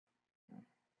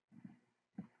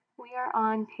We are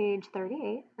on page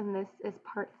 38, and this is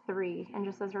part 3. And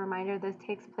just as a reminder, this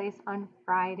takes place on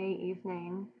Friday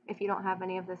evening. If you don't have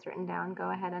any of this written down, go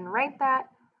ahead and write that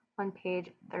on page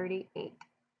 38.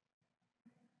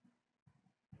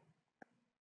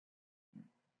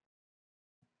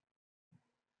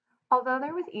 Although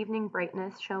there was evening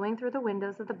brightness showing through the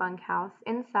windows of the bunkhouse,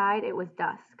 inside it was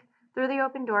dusk. Through the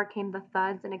open door came the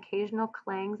thuds and occasional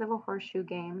clangs of a horseshoe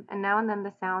game, and now and then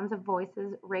the sounds of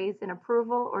voices raised in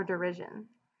approval or derision.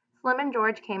 Slim and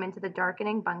George came into the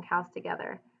darkening bunkhouse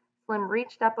together. Slim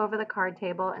reached up over the card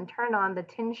table and turned on the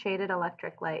tin-shaded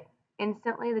electric light.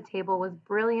 Instantly the table was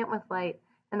brilliant with light,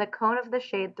 and the cone of the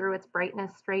shade threw its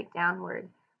brightness straight downward,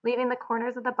 leaving the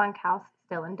corners of the bunkhouse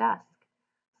still in dusk.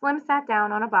 Slim sat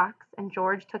down on a box, and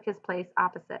George took his place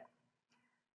opposite.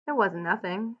 "It wasn't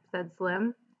nothing," said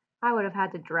Slim. "I would have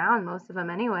had to drown most of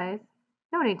 'em anyways.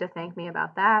 No need to thank me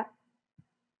about that."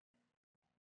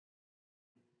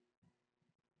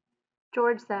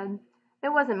 George said, "It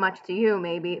wasn't much to you,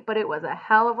 maybe, but it was a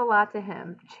hell of a lot to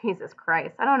him. Jesus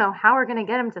Christ, I don't know how we're going to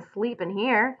get him to sleep in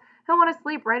here. He'll want to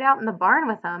sleep right out in the barn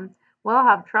with them. We'll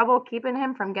have trouble keeping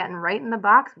him from getting right in the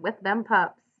box with them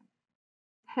pups."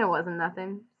 "It wasn't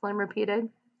nothing," Slim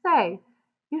repeated. "Say,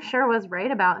 you sure was right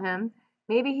about him.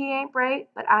 Maybe he ain't bright,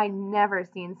 but I never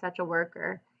seen such a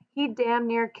worker. He damn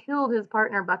near killed his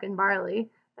partner bucking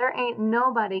barley. There ain't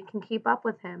nobody can keep up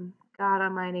with him. God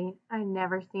Almighty, I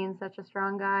never seen such a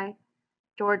strong guy."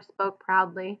 George spoke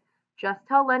proudly. "Just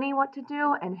tell Lenny what to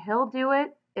do, and he'll do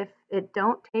it if it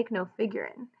don't take no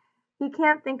figuring. He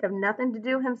can't think of nothing to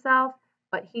do himself,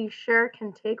 but he sure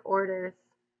can take orders."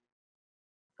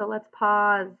 So let's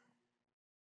pause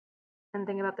and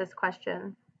think about this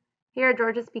question. Here,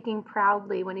 George is speaking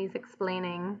proudly when he's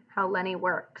explaining how Lenny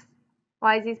works.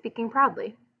 Why is he speaking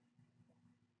proudly?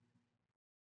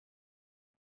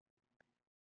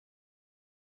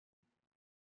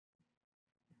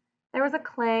 There was a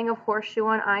clang of horseshoe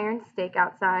on iron stake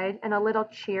outside, and a little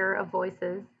cheer of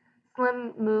voices.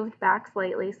 Slim moved back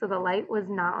slightly so the light was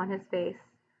not on his face.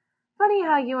 "Funny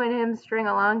how you and him string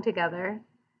along together."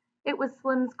 It was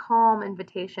Slim's calm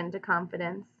invitation to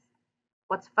confidence.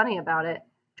 "What's funny about it?"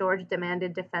 George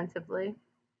demanded defensively.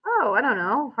 "Oh, I don't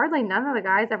know. Hardly none of the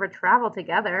guys ever travel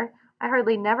together. I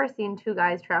hardly never seen two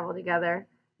guys travel together.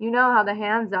 You know how the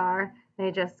hands are. They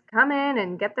just come in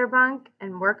and get their bunk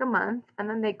and work a month, and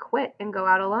then they quit and go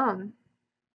out alone.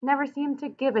 Never seem to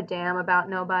give a damn about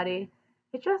nobody.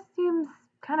 It just seems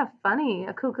kind of funny,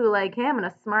 a cuckoo like him and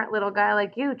a smart little guy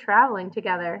like you traveling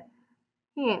together."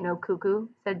 "He ain't no cuckoo,"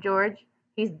 said George.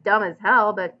 "He's dumb as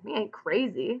hell, but he ain't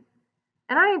crazy.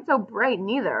 And I ain't so bright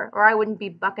neither, or I wouldn't be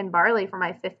bucking barley for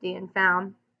my 50 and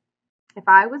found. If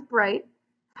I was bright,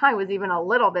 if I was even a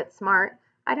little bit smart,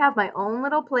 I'd have my own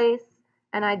little place,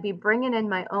 and I'd be bringing in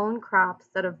my own crops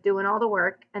instead of doing all the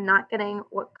work and not getting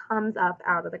what comes up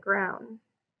out of the ground."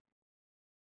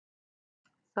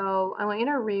 So I want you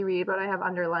to reread what I have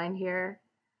underlined here,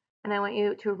 and I want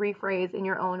you to rephrase in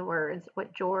your own words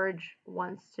what George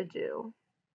wants to do.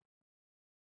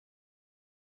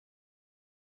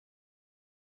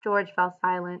 George fell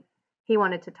silent. He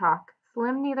wanted to talk.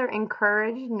 Slim neither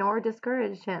encouraged nor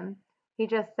discouraged him. He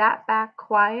just sat back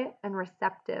quiet and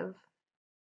receptive.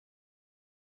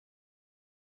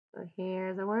 So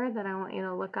here's a word that I want you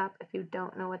to look up if you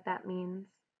don't know what that means.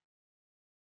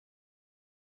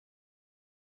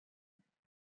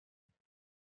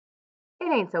 "It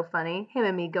ain't so funny, him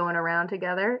and me going around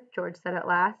together," George said at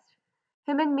last.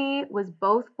 "Him and me was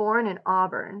both born in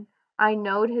Auburn. I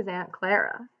knowed his Aunt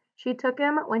Clara. She took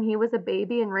him when he was a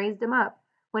baby and raised him up.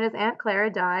 When his Aunt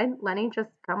Clara died, Lenny just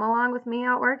come along with me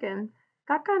out working.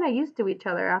 Got kind of used to each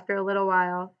other after a little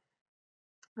while."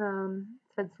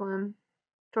 Said Slim.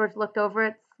 George looked over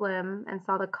at Slim and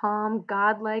saw the calm,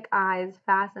 godlike eyes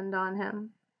fastened on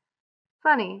him.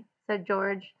 "Funny," said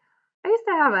George. "I used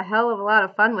to have a hell of a lot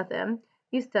of fun with him.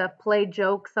 Used to play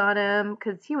jokes on him,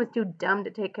 'cause he was too dumb to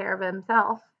take care of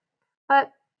himself.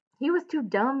 But he was too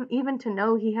dumb even to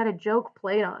know he had a joke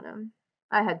played on him.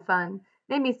 I had fun.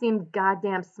 Made me seem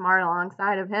goddamn smart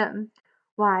alongside of him.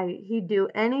 Why, he'd do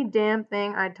any damn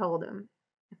thing I told him.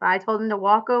 If I told him to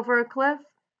walk over a cliff,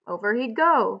 over he'd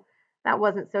go. That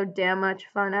wasn't so damn much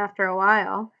fun after a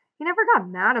while. He never got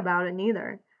mad about it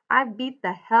neither. I beat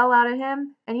the hell out of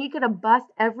him, and he could have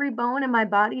bust every bone in my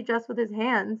body just with his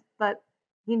hands, but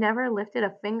he never lifted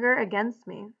a finger against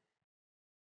me."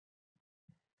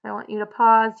 I want you to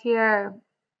pause here.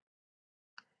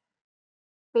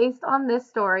 Based on this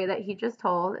story that he just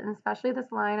told, and especially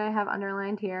this line I have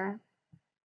underlined here,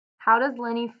 how does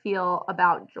Lenny feel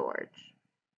about George?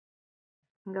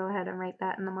 Go ahead and write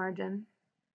that in the margin.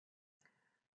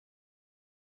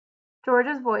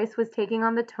 George's voice was taking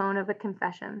on the tone of a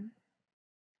confession.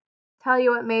 Tell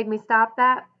you what made me stop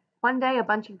that? One day a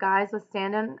bunch of guys was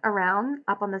standing around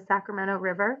up on the Sacramento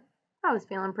River. I was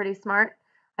feeling pretty smart.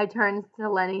 I turns to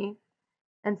Lenny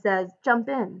and says, "Jump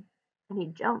in." And he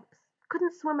jumps.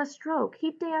 Couldn't swim a stroke.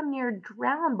 He damn near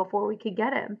drowned before we could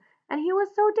get him. And he was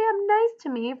so damn nice to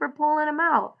me for pulling him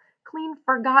out. Clean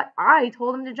forgot I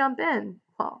told him to jump in.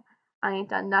 Well, I ain't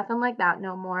done nothing like that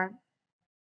no more.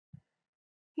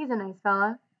 He's a nice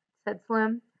fella, said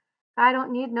Slim. I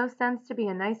don't need no sense to be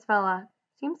a nice fella.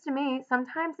 Seems to me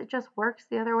sometimes it just works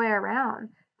the other way around.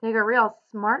 Take a real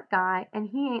smart guy, and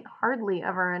he ain't hardly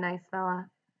ever a nice fella.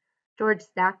 George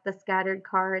stacked the scattered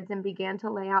cards and began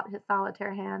to lay out his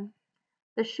solitaire hand.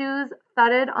 The shoes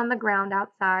thudded on the ground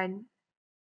outside.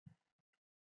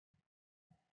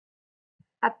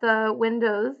 At the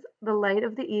windows, the light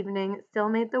of the evening still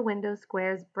made the window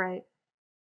squares bright.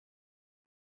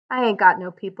 I ain't got no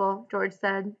people, George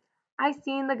said. I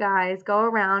seen the guys go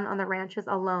around on the ranches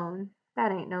alone.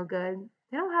 That ain't no good.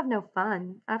 They don't have no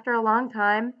fun. After a long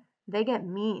time, they get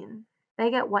mean. They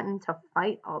get wanting to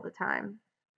fight all the time.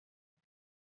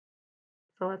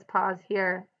 So let's pause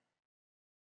here.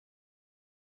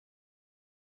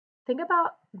 Think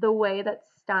about the way that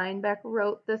Steinbeck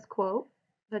wrote this quote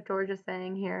that George is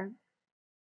saying here.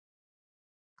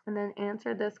 And then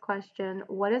answer this question.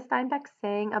 What is Steinbeck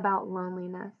saying about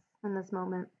loneliness in this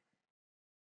moment?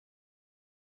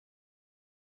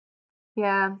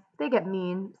 Yeah, they get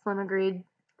mean, Slim agreed.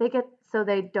 They get so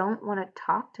they don't want to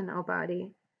talk to nobody.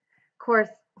 Of course,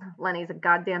 Lenny's a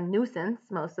goddamn nuisance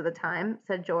most of the time,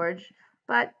 said George.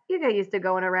 But you get used to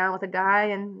going around with a guy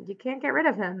and you can't get rid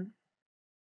of him.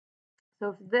 So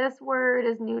if this word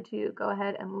is new to you, go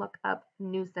ahead and look up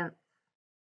nuisance.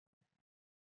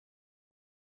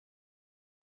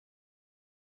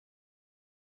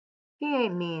 He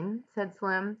ain't mean, said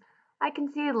Slim. I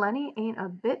can see Lenny ain't a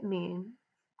bit mean.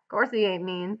 Of course he ain't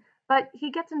mean, but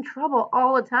he gets in trouble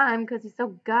all the time 'cause he's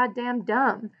so goddamn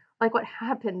dumb. Like what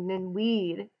happened in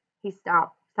Weed. He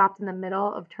stopped in the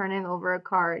middle of turning over a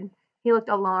card. He looked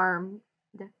alarmed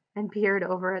and peered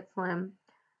over at Slim.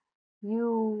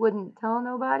 You wouldn't tell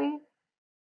nobody?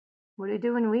 What do you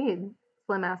do in Weed?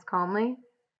 Slim asked calmly.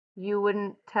 You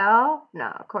wouldn't tell? No,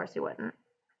 of course you wouldn't.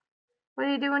 What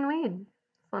do you do in Weed?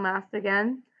 Slim asked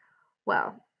again.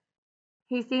 Well,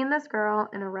 he's seen this girl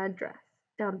in a red dress.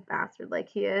 Dumb bastard like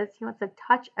he is. He wants to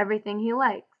touch everything he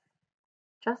likes.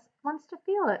 Just wants to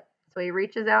feel it. So he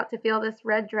reaches out to feel this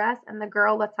red dress, and the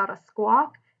girl lets out a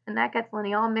squawk, and that gets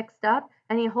Lenny all mixed up,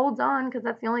 and he holds on because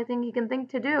that's the only thing he can think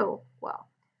to do. Well,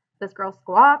 this girl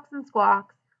squawks and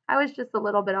squawks. I was just a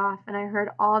little bit off, and I heard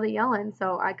all the yelling,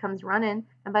 so I comes running,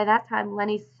 and by that time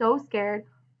Lenny's so scared,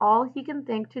 all he can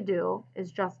think to do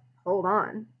is just hold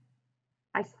on.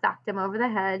 I socked him over the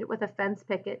head with a fence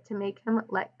picket to make him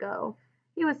let go.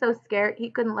 He was so scared he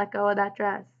couldn't let go of that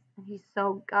dress. And he's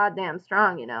so goddamn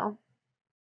strong, you know.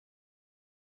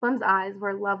 Slim's eyes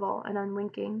were level and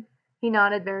unwinking. He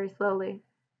nodded very slowly.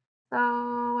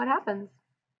 So, what happens?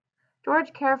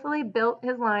 George carefully built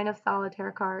his line of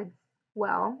solitaire cards.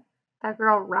 Well, that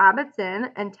girl rabbits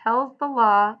in and tells the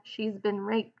law she's been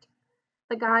raped.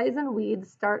 The guys in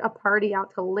Weeds start a party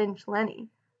out to lynch Lenny.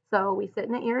 So we sit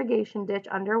in an irrigation ditch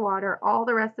underwater all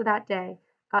the rest of that day,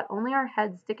 got only our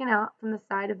heads sticking out from the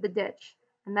side of the ditch,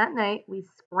 and that night we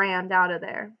scrammed out of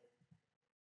there.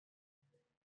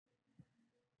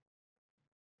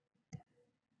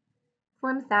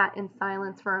 Slim sat in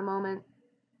silence for a moment.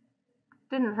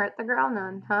 Didn't hurt the girl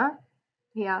none, huh?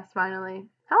 He asked finally.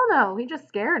 Hell no, he just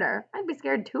scared her. I'd be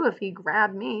scared too if he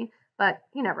grabbed me, but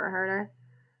he never hurt her.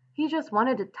 He just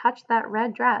wanted to touch that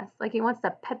red dress, like he wants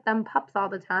to pet them pups all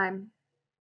the time.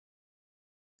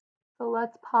 So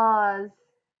let's pause.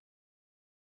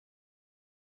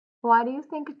 Why do you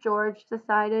think George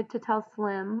decided to tell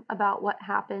Slim about what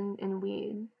happened in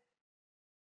Weed?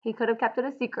 He could have kept it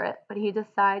a secret, but he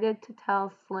decided to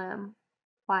tell Slim.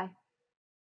 Why?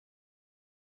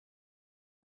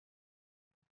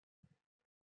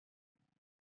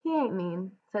 He ain't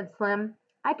mean, said Slim.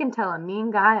 I can tell a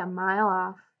mean guy a mile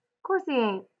off. Course he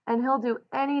ain't, and he'll do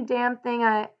any damn thing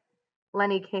I.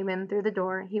 Lenny came in through the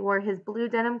door. He wore his blue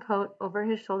denim coat over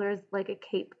his shoulders like a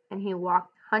cape, and he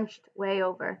walked hunched way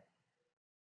over.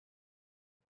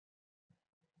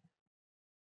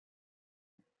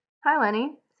 Hi,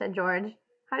 Lenny, said George.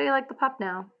 How do you like the pup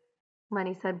now?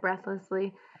 Lenny said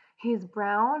breathlessly. He's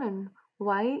brown and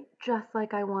white, just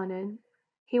like I wanted.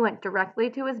 He went directly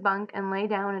to his bunk and lay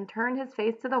down and turned his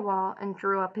face to the wall and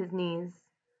drew up his knees.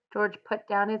 George put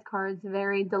down his cards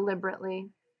very deliberately.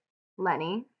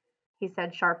 Lenny, he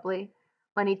said sharply,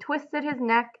 Lenny twisted his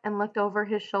neck and looked over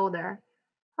his shoulder.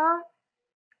 Huh?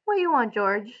 What you want,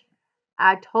 George?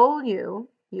 I told you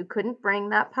you couldn't bring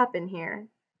that pup in here.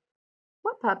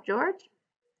 What pup, George?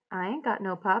 I ain't got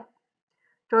no pup.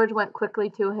 George went quickly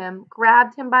to him,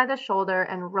 grabbed him by the shoulder,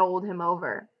 and rolled him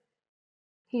over.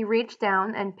 He reached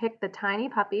down and picked the tiny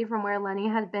puppy from where Lenny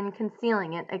had been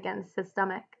concealing it against his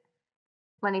stomach.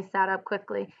 Lenny sat up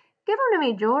quickly. Give him to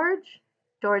me, George.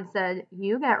 George said,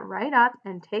 You get right up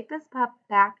and take this pup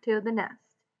back to the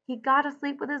nest. He gotta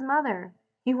sleep with his mother.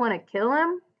 You want to kill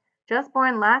him? Just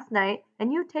born last night,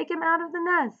 and you take him out of the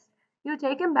nest. You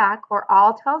take him back, or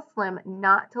I'll tell Slim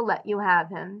not to let you have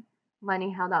him.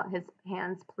 Lenny held out his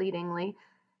hands pleadingly.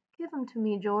 Give him to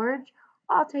me, George.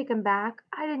 I'll take him back.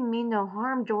 I didn't mean no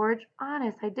harm, George.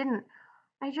 Honest, I didn't.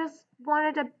 I just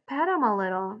wanted to pet him a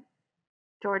little.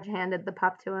 George handed the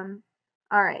pup to him.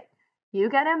 All right, you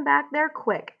get him back there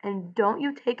quick, and don't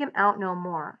you take him out no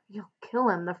more. You'll kill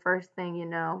him the first thing you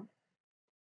know.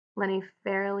 Lenny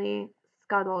fairly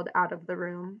scuttled out of the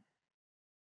room.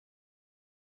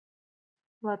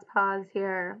 Let's pause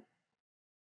here.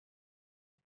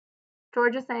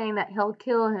 George is saying that he'll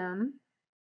kill him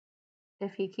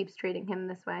if he keeps treating him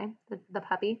this way, the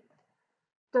puppy.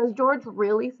 Does George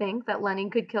really think that Lenny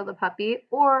could kill the puppy,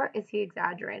 or is he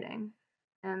exaggerating?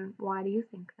 And why do you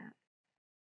think that?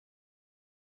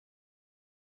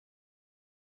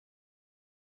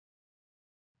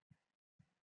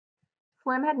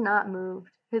 Slim had not moved.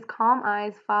 His calm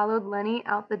eyes followed Lenny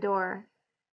out the door.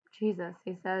 Jesus,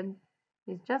 he said.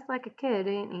 He's just like a kid,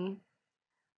 ain't he?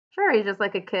 Sure, he's just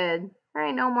like a kid. There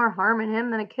ain't no more harm in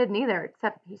him than a kid neither,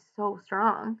 except he's so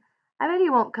strong. I bet he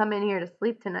won't come in here to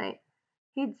sleep tonight.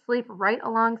 He'd sleep right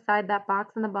alongside that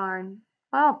box in the barn.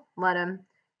 Well, let him.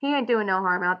 He ain't doing no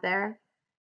harm out there.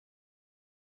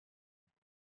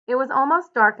 It was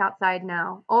almost dark outside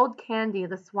now. Old Candy,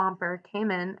 the swamper,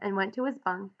 came in and went to his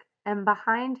bunk, and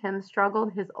behind him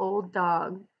struggled his old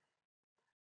dog.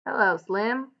 Hello,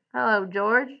 Slim. Hello,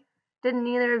 George. Didn't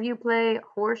either of you play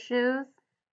horseshoes?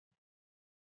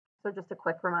 So just a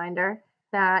quick reminder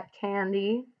that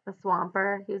Candy, the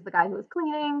swamper, he was the guy who was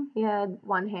cleaning. He had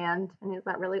one hand, and he was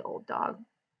that really old dog.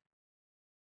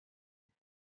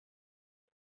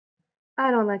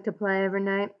 I don't like to play every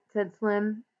night, said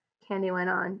Slim. Candy went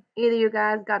on. Either you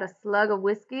guys got a slug of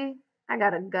whiskey? I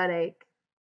got a gut ache.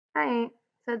 I ain't,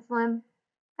 said Slim.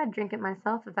 I'd drink it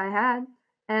myself if I had,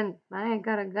 and I ain't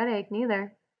got a gut ache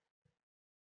neither.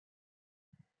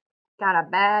 Got a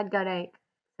bad gut ache,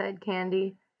 said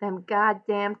Candy. Them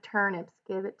goddamn turnips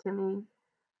give it to me.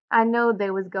 I knowed they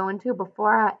was going to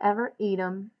before I ever eat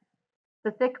 'em.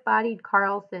 The thick-bodied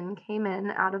Carlson came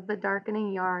in out of the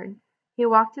darkening yard. He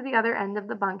walked to the other end of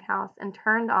the bunkhouse and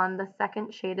turned on the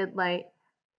second shaded light.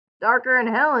 Darker'n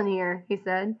hell in here, he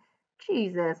said.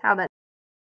 Jesus, how that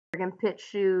can pitch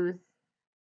shoes.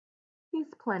 He's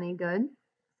plenty good,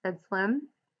 said Slim.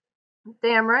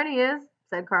 Damn right he is,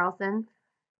 said Carlson.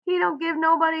 He don't give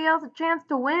nobody else a chance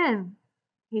to win.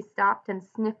 He stopped and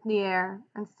sniffed the air,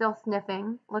 and still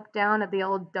sniffing, looked down at the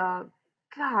old dog.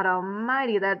 God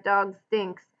almighty, that dog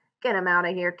stinks. Get him out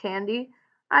of here, Candy.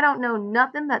 I don't know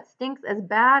nothing that stinks as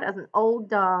bad as an old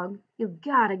dog. You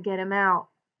gotta get him out.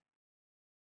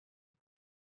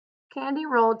 Candy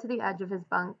rolled to the edge of his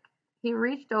bunk. He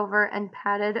reached over and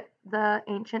patted the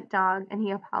ancient dog, and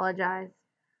he apologized.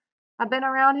 I've been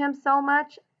around him so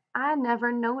much, I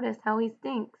never noticed how he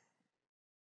stinks.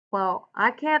 Well,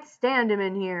 I can't stand him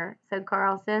in here, said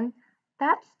Carlson.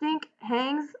 That stink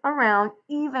hangs around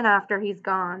even after he's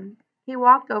gone. He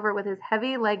walked over with his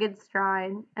heavy-legged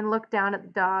stride and looked down at the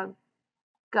dog.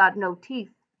 Got no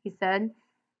teeth, he said.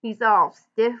 He's all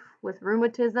stiff with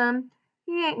rheumatism.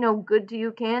 He ain't no good to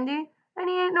you, Candy, and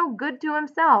he ain't no good to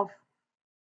himself.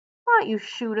 Why don't you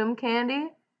shoot him,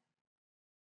 Candy?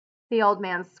 The old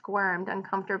man squirmed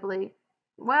uncomfortably.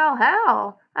 Well,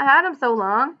 hell, I had him so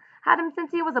long. Had him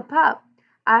since he was a pup.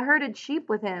 I herded sheep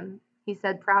with him, he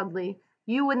said proudly.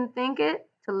 You wouldn't think it,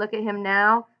 to look at him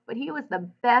now, but he was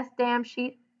the best damn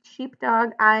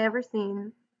sheepdog I ever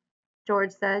seen.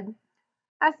 George said,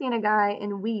 I seen a guy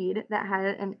in Weed that had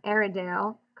an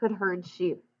Airedale, could herd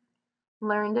sheep.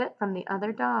 Learned it from the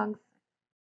other dogs.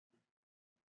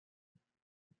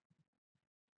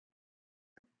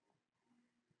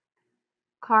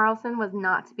 Carlson was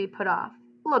not to be put off.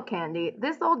 Look, Candy,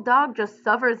 this old dog just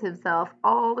suffers himself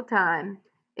all the time.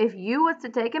 If you was to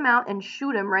take him out and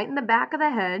shoot him right in the back of the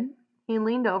head, he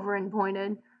leaned over and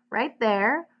pointed, right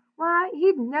there, why,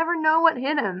 he'd never know what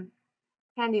hit him.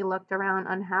 Candy looked around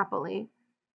unhappily.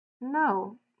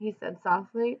 No, he said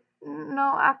softly.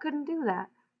 No, I couldn't do that.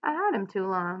 I had him too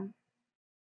long.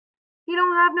 He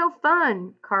don't have no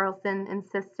fun, Carlson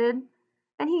insisted.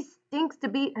 And he stinks to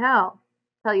beat hell.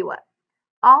 Tell you what,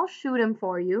 I'll shoot him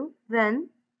for you, then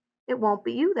it won't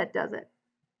be you that does it.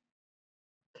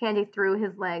 Candy threw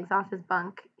his legs off his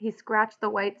bunk. He scratched the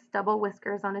white stubble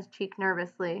whiskers on his cheek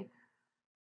nervously.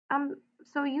 I'm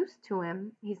so used to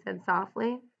him, he said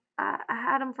softly. I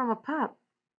had him from a pup.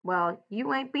 Well,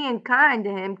 you ain't being kind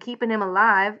to him, keeping him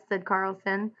alive, said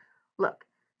Carlson. Look,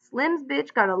 Slim's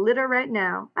bitch got a litter right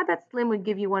now. I bet Slim would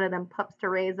give you one of them pups to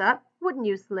raise up. Wouldn't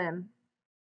you, Slim?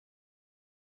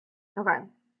 Okay,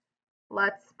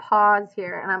 let's pause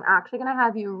here, and I'm actually going to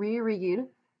have you reread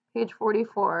page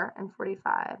 44 and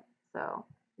 45. So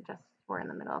just we're in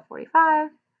the middle of 45.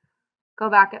 Go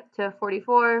back up to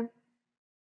 44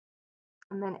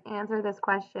 and then answer this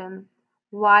question.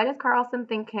 Why does Carlson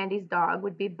think Candy's dog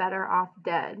would be better off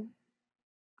dead?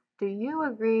 Do you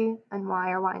agree, and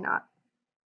why or why not?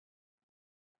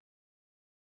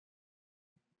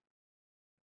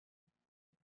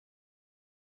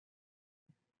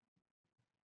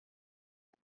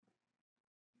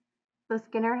 The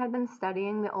Skinner had been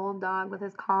studying the old dog with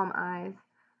his calm eyes.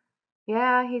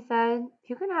 Yeah, he said,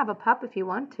 you can have a pup if you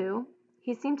want to.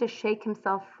 He seemed to shake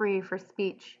himself free for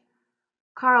speech.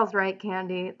 Carl's right,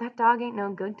 Candy. That dog ain't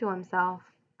no good to himself.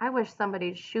 I wish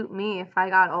somebody'd shoot me if I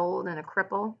got old and a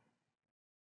cripple.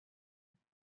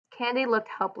 Candy looked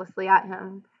helplessly at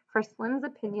him, for Slim's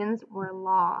opinions were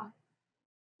law.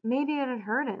 Maybe it'd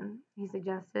hurt him, he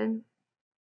suggested.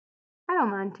 I don't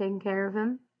mind taking care of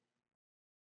him.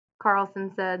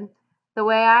 Carlson said. The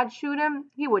way I'd shoot him,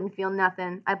 he wouldn't feel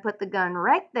nothing. I'd put the gun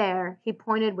right there, he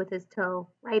pointed with his toe,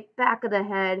 right back of the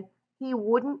head. He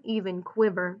wouldn't even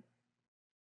quiver.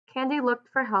 Candy looked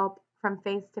for help from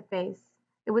face to face.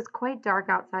 It was quite dark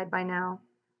outside by now.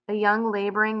 A young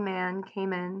laboring man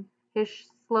came in. His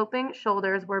sloping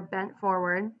shoulders were bent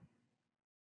forward,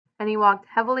 and he walked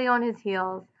heavily on his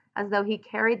heels, as though he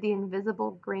carried the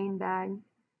invisible grain bag.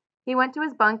 He went to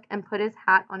his bunk and put his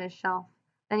hat on his shelf.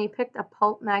 Then he picked a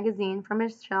pulp magazine from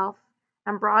his shelf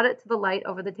and brought it to the light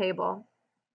over the table.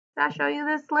 Did I show you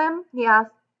this, Slim? He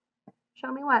asked.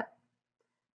 Show me what?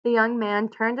 The young man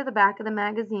turned to the back of the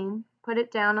magazine, put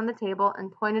it down on the table,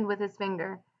 and pointed with his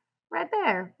finger. Right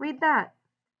there, read that.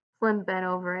 Slim bent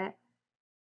over it.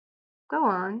 Go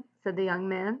on, said the young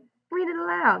man. Read it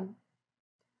aloud.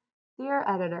 Dear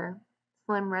editor,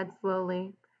 Slim read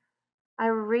slowly. I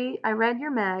read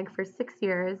your mag for 6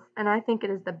 years, and I think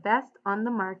it is the best on the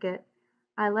market.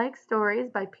 I like stories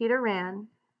by Peter Rand.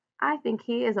 I think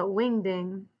he is a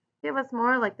wingding. Give us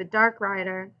more like the Dark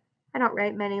Rider. I don't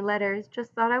write many letters,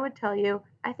 just thought I would tell you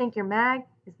I think your mag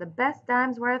is the best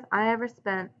dime's worth I ever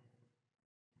spent.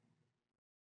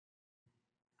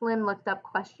 Slim looked up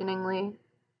questioningly.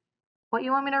 What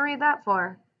you want me to read that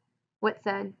for? Whit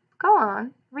said, Go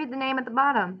on, read the name at the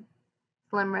bottom.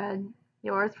 Slim read,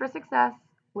 Yours for success,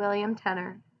 William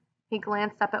Tenner. He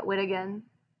glanced up at Whit again.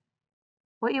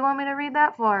 What you want me to read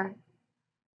that for?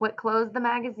 Whit closed the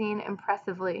magazine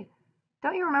impressively.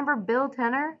 Don't you remember Bill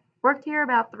Tenner? Worked here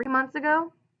about 3 months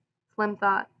ago? Slim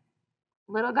thought.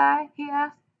 Little guy? He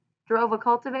asked. Drove a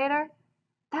cultivator?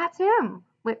 That's him,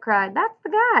 Whit cried. That's the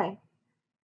guy.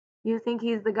 You think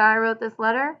he's the guy who wrote this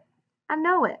letter? I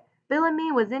know it. Bill and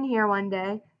me was in here one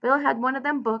day. Bill had one of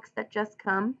them books that just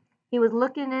come. He was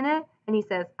looking in it, and he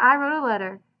says, I wrote a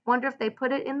letter. Wonder if they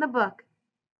put it in the book.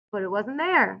 But it wasn't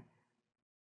there.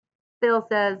 Bill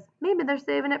says, maybe they're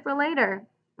saving it for later.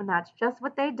 And that's just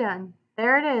what they done.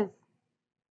 There it is.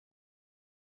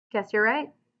 Guess you're right,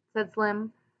 said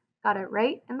Slim. Got it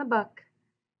right in the book.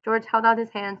 George held out his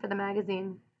hand for the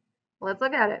magazine. Let's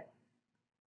look at it.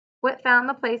 Whit found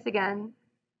the place again,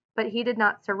 but he did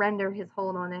not surrender his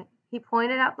hold on it. He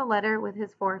pointed out the letter with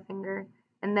his forefinger,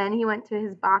 and then he went to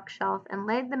his box shelf and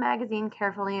laid the magazine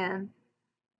carefully in.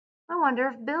 I wonder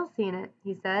if Bill's seen it,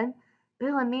 he said.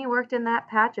 Bill and me worked in that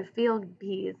patch of field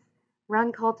peas.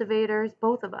 Run cultivators,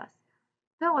 both of us.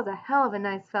 Bill was a hell of a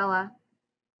nice fella.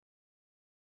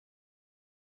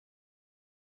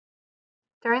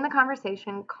 During the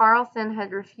conversation, Carlson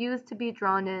had refused to be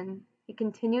drawn in. He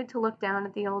continued to look down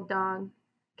at the old dog.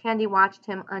 Candy watched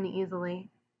him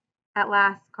uneasily. At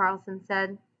last, Carlson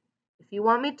said, If you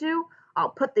want me to, I'll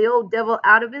put the old devil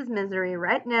out of his misery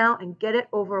right now and get it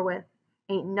over with.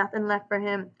 Ain't nothing left for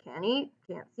him. Can't eat,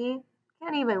 can't see,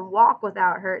 can't even walk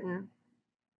without hurting.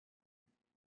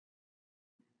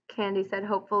 Candy said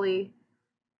hopefully,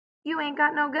 You ain't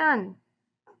got no gun.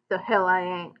 The hell I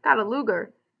ain't. Got a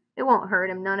Luger. It won't hurt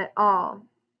him none at all.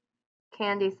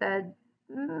 Candy said,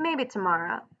 Maybe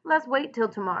tomorrow. Let's wait till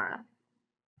tomorrow.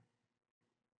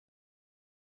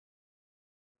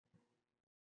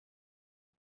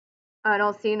 I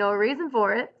don't see no reason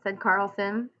for it, said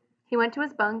Carlson. He went to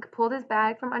his bunk, pulled his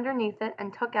bag from underneath it,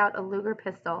 and took out a Luger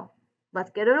pistol.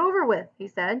 Let's get it over with, he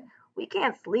said. We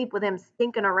can't sleep with him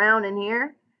stinking around in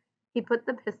here. He put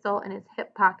the pistol in his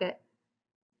hip pocket.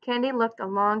 Candy looked a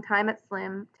long time at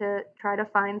Slim to try to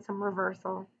find some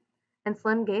reversal, and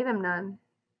Slim gave him none.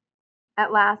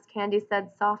 At last, Candy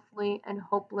said softly and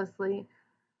hopelessly,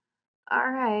 All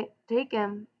right, take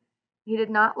him. He did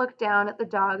not look down at the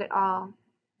dog at all.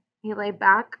 He lay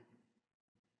back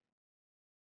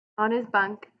on his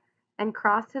bunk and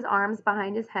crossed his arms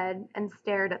behind his head and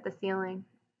stared at the ceiling.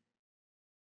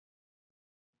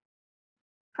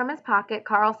 From his pocket,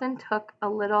 Carlson took a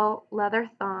little leather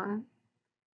thong.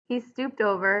 He stooped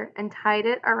over and tied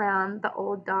it around the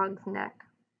old dog's neck.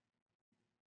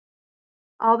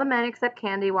 All the men except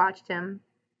Candy watched him.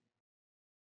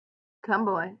 Come,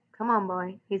 boy. Come on,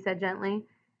 boy, he said gently.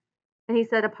 And he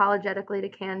said apologetically to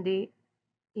Candy,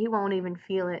 He won't even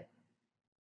feel it.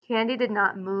 Candy did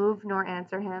not move nor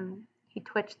answer him. He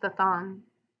twitched the thong.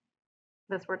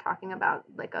 This we're talking about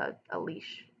like a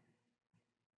leash.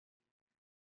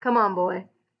 Come on, boy.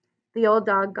 The old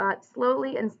dog got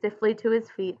slowly and stiffly to his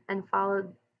feet and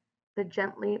followed the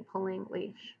gently pulling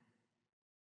leash.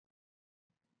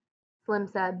 Slim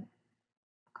said,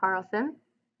 Carlson?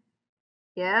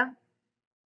 Yeah?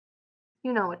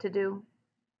 You know what to do.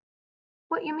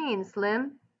 What you mean,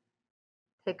 Slim?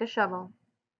 Take a shovel,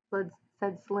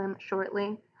 said Slim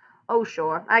shortly. Oh,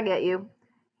 sure, I get you.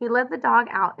 He led the dog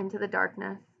out into the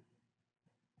darkness.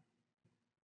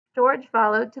 George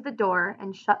followed to the door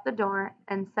and shut the door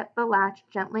and set the latch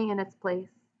gently in its place.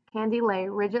 Candy lay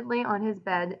rigidly on his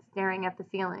bed, staring at the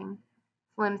ceiling.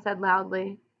 Slim said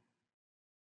loudly,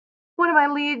 One of my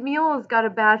lead mules got a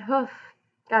bad hoof.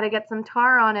 Gotta get some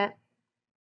tar on it.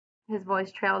 His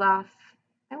voice trailed off.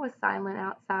 It was silent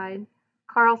outside.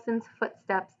 Carlson's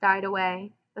footsteps died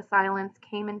away. The silence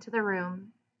came into the room,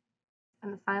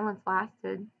 and the silence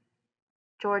lasted.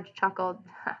 George chuckled.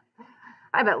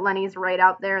 I bet Lenny's right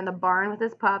out there in the barn with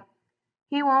his pup.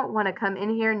 He won't want to come in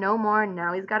here no more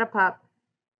now he's got a pup.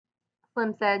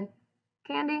 Slim said,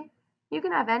 Candy, you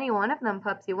can have any one of them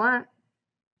pups you want.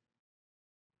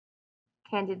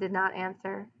 Candy did not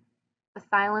answer. The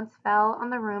silence fell on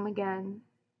the room again.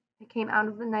 It came out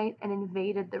of the night and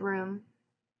invaded the room.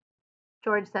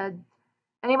 George said,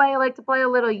 Anybody like to play a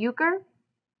little euchre?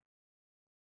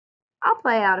 I'll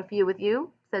play out a few with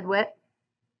you, said Whit.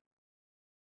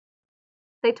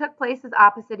 They took places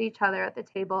opposite each other at the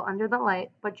table under the light,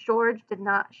 but George did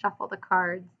not shuffle the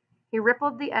cards. He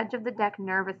rippled the edge of the deck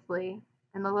nervously,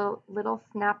 and the little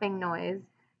snapping noise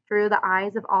drew the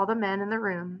eyes of all the men in the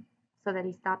room, so that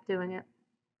he stopped doing it.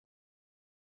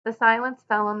 The silence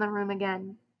fell on the room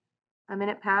again. A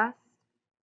minute passed,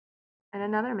 and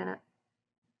another minute.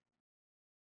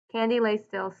 Candy lay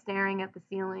still, staring at the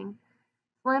ceiling.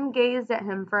 Slim gazed at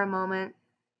him for a moment,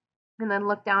 and then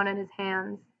looked down at his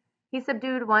hands. He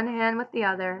subdued one hand with the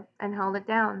other, and held it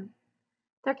down.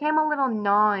 There came a little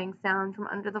gnawing sound from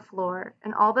under the floor,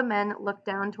 and all the men looked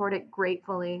down toward it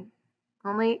gratefully.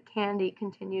 Only Candy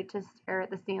continued to stare at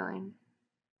the ceiling.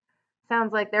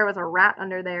 Sounds like there was a rat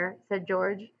under there, said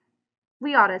George.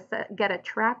 We ought to get a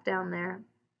trap down there.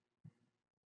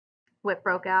 Whit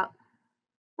broke out.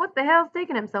 What the hell's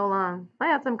taking him so long? Lay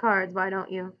out some cards, why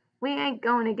don't you? We ain't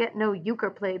going to get no euchre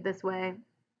played this way.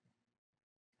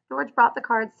 George brought the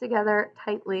cards together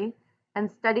tightly and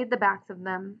studied the backs of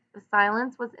them. The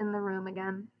silence was in the room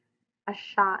again. A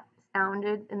shot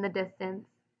sounded in the distance.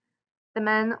 The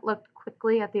men looked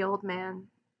quickly at the old man.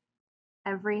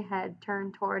 Every head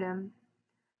turned toward him.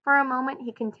 For a moment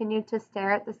he continued to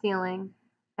stare at the ceiling,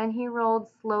 and he rolled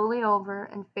slowly over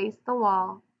and faced the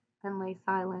wall and lay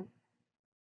silent.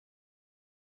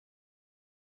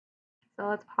 So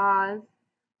let's pause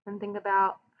and think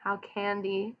about how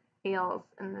Candy feels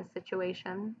in this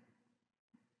situation.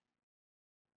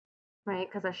 Right?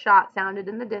 Because a shot sounded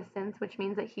in the distance, which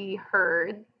means that he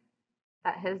heard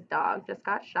that his dog just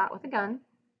got shot with a gun.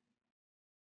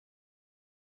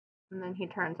 And then he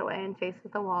turns away and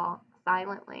faces the wall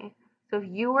silently. So if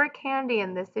you were Candy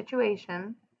in this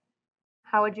situation,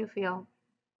 how would you feel?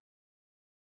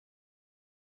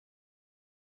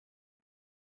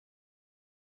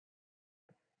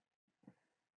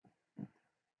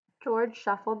 George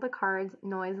shuffled the cards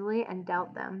noisily and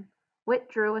dealt them. Whit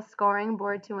drew a scoring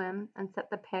board to him and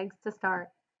set the pegs to start.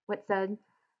 Whit said,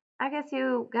 I guess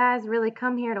you guys really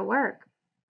come here to work.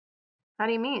 How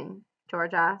do you mean?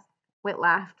 George asked. Whit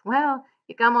laughed. Well,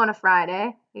 you come on a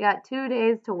Friday. You got 2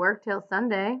 days to work till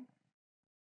Sunday.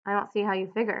 I don't see how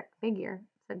you figure,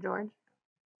 said George.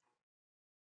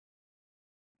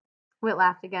 Whit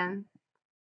laughed again.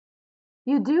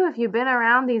 You do if you've been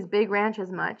around these big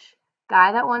ranches much.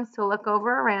 Guy that wants to look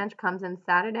over a ranch comes in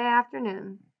Saturday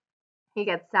afternoon. He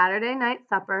gets Saturday night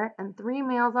supper and 3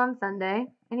 meals on Sunday,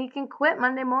 and he can quit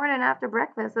Monday morning after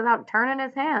breakfast without turning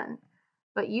his hand.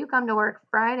 But you come to work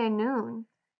Friday noon.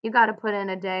 You got to put in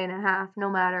a day and a half, no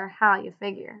matter how you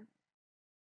figure.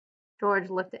 George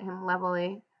looked at him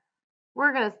levelly.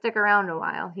 We're going to stick around a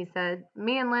while, he said.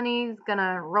 Me and Lenny's going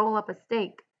to roll up a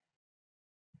steak.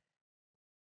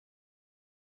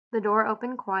 The door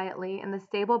opened quietly, and the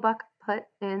stable buck put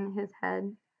in his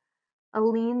head, a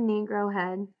lean negro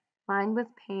head, lined with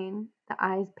pain, the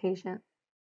eyes patient.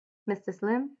 Mr.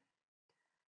 Slim?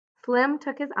 Slim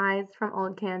took his eyes from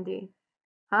Old Candy.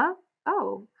 Huh?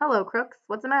 Oh, hello, Crooks.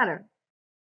 What's the matter?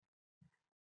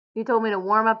 You told me to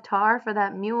warm up tar for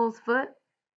that mule's foot.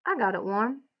 I got it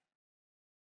warm.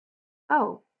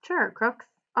 Oh, sure, Crooks.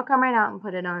 I'll come right out and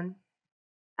put it on.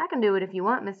 I can do it if you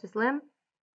want, Mr. Slim.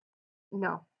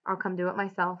 No, I'll come do it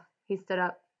myself. He stood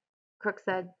up. Crooks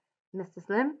said, Mr.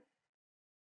 Slim?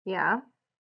 Yeah?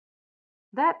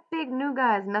 That big new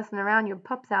guy's messing around your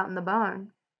pups out in the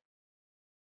barn.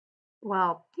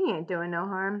 Well, he ain't doing no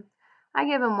harm. I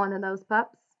give him one of those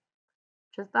pups.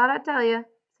 Just thought I'd tell you,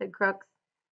 said Crooks.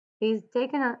 He's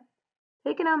taking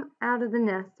 'em out of the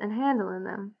nest and handling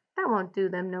them. That won't do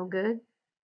them no good.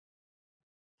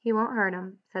 He won't hurt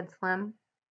 'em, said Slim.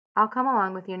 I'll come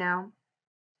along with you now.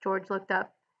 George looked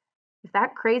up. If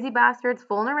that crazy bastard's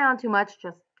fooling around too much,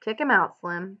 just kick him out,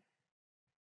 Slim.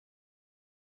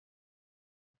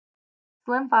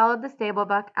 Slim followed the stable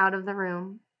buck out of the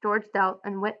room. George dealt,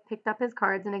 and Whit picked up his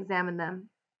cards and examined them.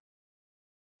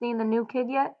 Seen the new kid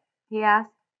yet? He asked.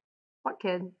 What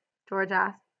kid? George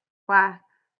asked. Why,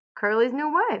 Curly's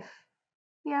new wife.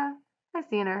 Yeah, I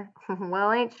seen her.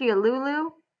 Well, ain't she a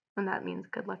Lulu? And that means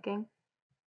good looking.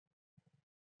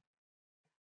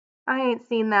 I ain't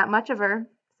seen that much of her,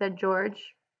 said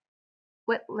George.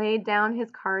 Whit laid down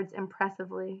his cards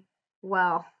impressively.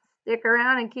 Well, stick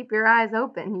around and keep your eyes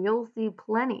open. You'll see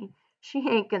plenty. She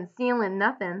ain't concealing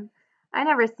nothing. I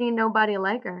never seen nobody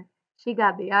like her. She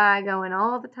got the eye going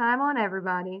all the time on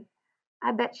everybody.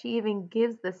 I bet she even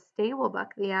gives the stable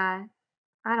buck the eye.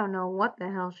 I don't know what the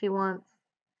hell she wants.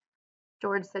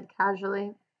 George said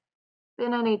casually.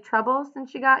 Been any trouble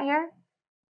since you got here?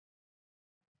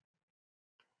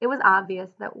 It was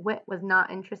obvious that Whit was not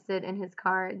interested in his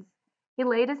cards. He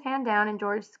laid his hand down and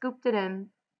George scooped it in.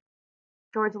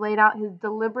 George laid out his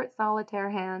deliberate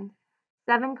solitaire hand,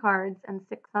 7 cards and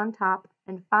 6 on top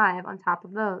and 5 on top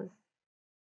of those.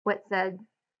 Whit said,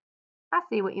 I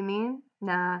see what you mean.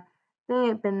 Nah, they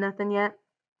ain't been nothing yet.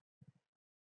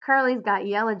 Curly's got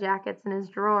yellow jackets in his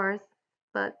drawers,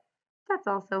 but that's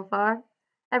all so far.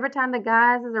 Every time the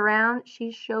guys is around,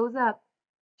 she shows up.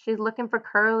 She's looking for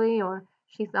Curly, or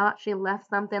she thought she left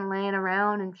something laying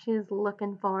around and she's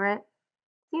looking for it.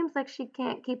 Seems like she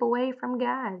can't keep away from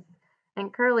guys.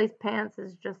 And Curly's pants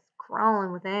is just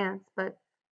crawling with ants, but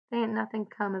there ain't nothing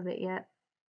come of it yet.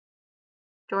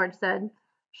 George said,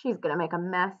 She's gonna make a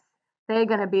mess. They're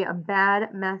gonna be a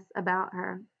bad mess about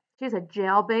her. She's a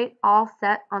jailbait all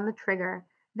set on the trigger.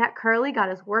 That Curly got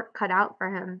his work cut out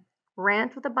for him.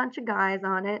 Ranch with a bunch of guys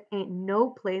on it ain't no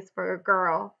place for a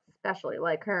girl, especially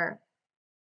like her.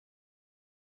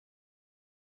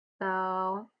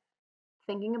 So,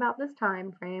 thinking about this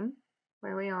time frame,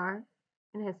 where we are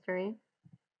in history,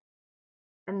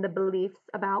 and the beliefs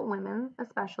about women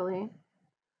especially,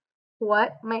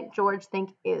 what might George think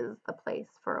is the place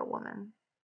for a woman?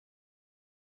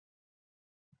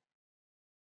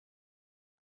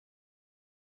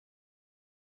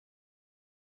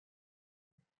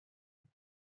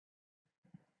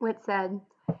 Whit said,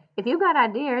 If you got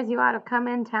ideas, you ought to come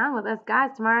in town with us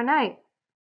guys tomorrow night.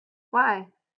 Why?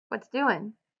 What's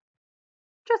doing?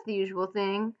 Just the usual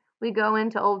thing. We go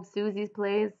into old Susie's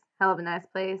place. Hell of a nice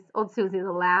place. Old Susie's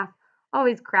a laugh.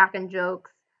 Always cracking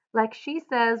jokes. Like she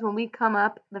says when we come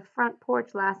up the front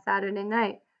porch last Saturday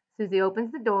night. Susie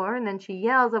opens the door and then she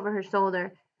yells over her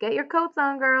shoulder, Get your coats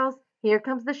on, girls. Here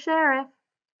comes the sheriff.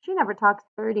 She never talks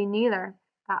dirty neither.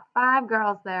 Got 5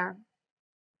 girls there.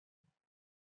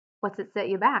 What's it set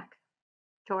you back?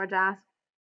 George asked.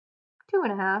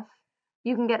 2.5.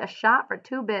 You can get a shot for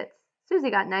 2 bits. Susie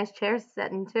got nice chairs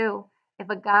settin' too. If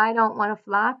a guy don't want to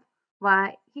flop,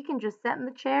 why, he can just set in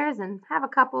the chairs and have a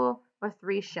couple or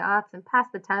 3 shots and pass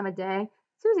the time of day.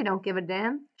 Susie don't give a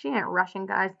damn. She ain't rushing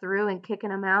guys through and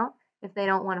kicking 'em out if they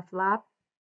don't want to flop.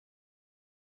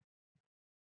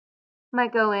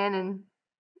 Might go in and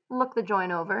look the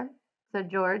joint over, said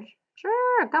George.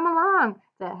 Sure, come along.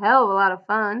 It's a hell of a lot of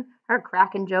fun. Her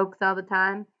cracking jokes all the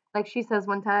time. Like she says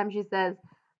one time, she says,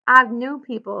 I've knew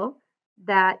people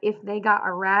that if they got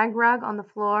a rag rug on the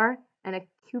floor and a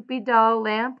Cupid doll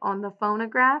lamp on the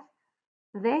phonograph,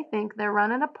 they think they're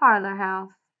running a parlor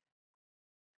house.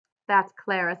 That's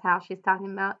Clara's house she's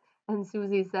talking about. And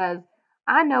Susie says,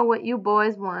 I know what you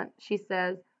boys want. She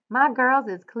says, my girls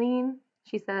is clean.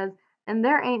 She says, and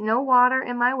there ain't no water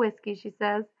in my whiskey. She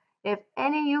says, if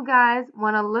any of you guys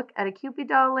want to look at a Cupid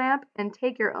doll lamp and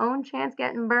take your own chance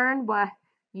getting burned, why,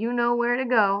 you know where to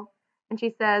go. And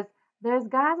she says, there's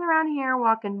guys around here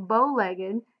walking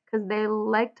bow-legged because they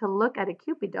like to look at a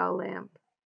Cupid doll lamp.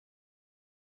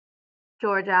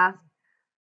 George asked,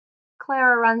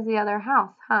 Clara runs the other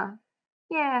house, huh?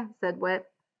 Yeah, said Whit.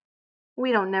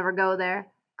 We don't never go there.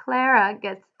 Clara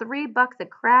gets $3 a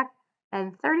crack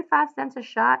and 35 cents a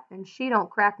shot, and she don't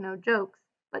crack no jokes.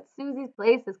 But Susie's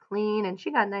place is clean, and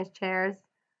she got nice chairs.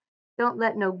 Don't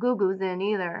let no goo-goos in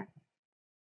either.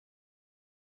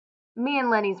 Me and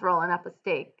Lenny's rolling up a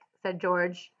steak, said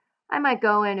George. I might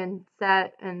go in and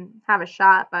set and have a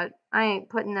shot, but I ain't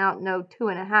putting out no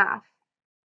 2.5.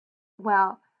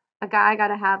 Well, a guy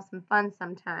gotta have some fun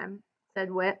sometime,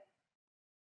 said Whit.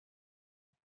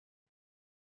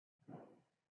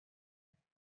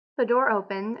 The door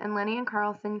opened, and Lenny and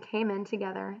Carlson came in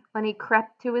together. Lenny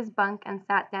crept to his bunk and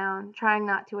sat down, trying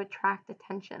not to attract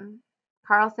attention.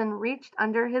 Carlson reached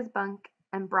under his bunk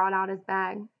and brought out his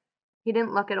bag. He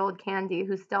didn't look at old Candy,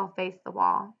 who still faced the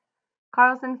wall.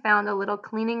 Carlson found a little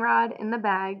cleaning rod in the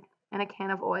bag and a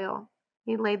can of oil.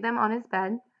 He laid them on his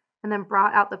bed, and then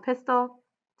brought out the pistol,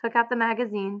 took out the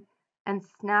magazine, and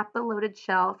snapped the loaded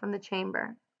shell from the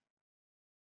chamber.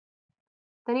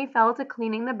 Then he fell to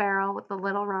cleaning the barrel with the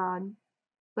little rod.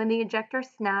 When the ejector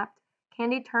snapped,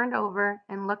 Candy turned over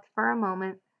and looked for a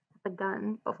moment at the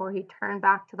gun before he turned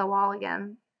back to the wall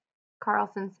again.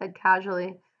 Carlson said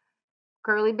casually,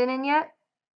 Curly been in yet?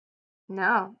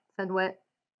 No, said Whit.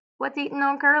 What's eatin'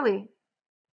 on Curly?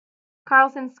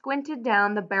 Carlson squinted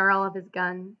down the barrel of his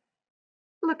gun.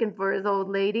 Looking for his old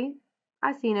lady.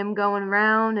 I seen him going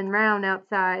round and round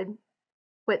outside.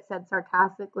 Whit said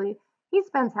sarcastically, he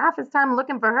spends half his time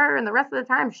looking for her and the rest of the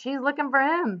time she's looking for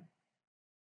him.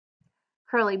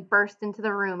 Curly burst into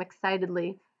the room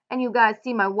excitedly. And you guys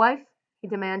see my wife? He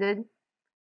demanded.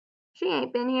 She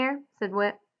ain't been here, said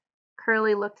Whit.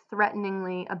 Curly looked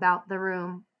threateningly about the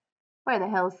room. Where the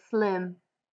hell's Slim?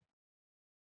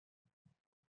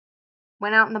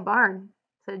 Went out in the barn,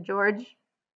 said George.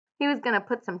 He was going to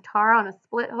put some tar on a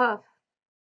split hoof.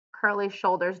 Curly's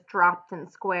shoulders dropped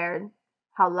and squared.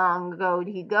 How long ago'd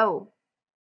he go?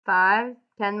 5,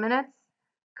 10 minutes?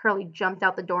 Curly jumped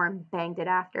out the door and banged it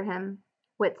after him.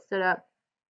 Whit stood up.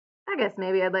 I guess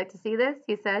maybe I'd like to see this,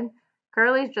 he said.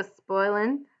 Curly's just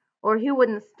spoiling, or he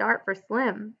wouldn't start for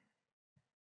Slim.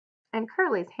 And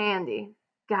Curly's handy,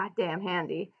 goddamn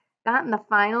handy. Got in the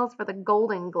finals for the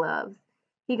Golden Gloves.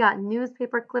 He got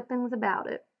newspaper clippings about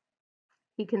it.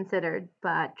 He considered,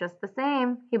 but just the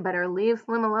same, he better leave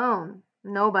Slim alone.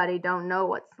 Nobody don't know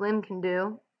what Slim can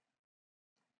do.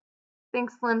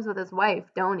 Thinks Slim's with his wife,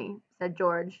 don't he? Said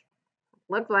George.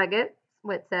 Looks like it,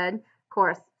 Whit said.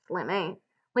 Course, Slim ain't.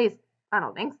 At least, I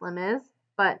don't think Slim is.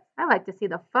 But I like to see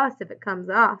the fuss if it comes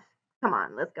off. Come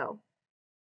on, let's go.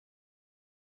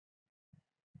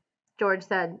 George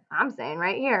said, I'm saying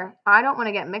right here, I don't want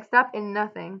to get mixed up in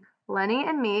nothing. Lenny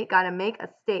and me gotta make a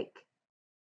steak.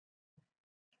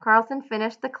 Carlson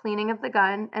finished the cleaning of the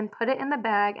gun and put it in the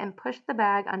bag and pushed the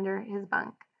bag under his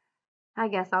bunk. I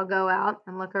guess I'll go out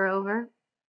and look her over,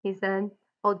 he said.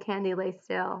 Old Candy lay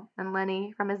still, and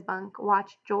Lenny, from his bunk,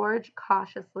 watched George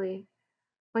cautiously.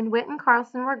 When Whit and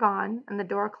Carlson were gone, and the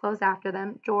door closed after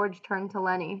them, George turned to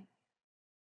Lenny.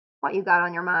 What you got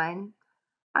on your mind?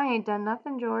 I ain't done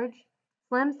nothing, George.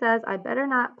 Slim says I better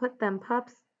not pet them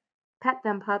pups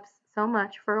so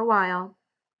much for a while.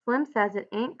 Slim says it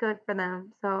ain't good for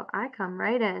them, so I come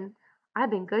right in. I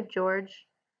been good, George.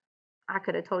 I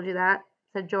could have told you that,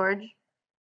 said George.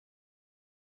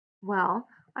 Well,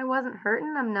 I wasn't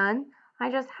hurting them none. I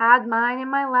just had mine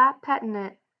in my lap petting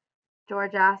it.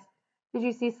 George asked, Did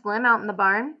you see Slim out in the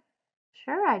barn?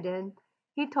 Sure I did.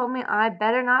 He told me I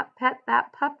better not pet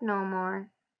that pup no more.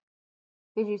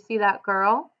 Did you see that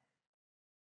girl?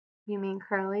 You mean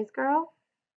Curly's girl?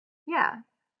 Yeah.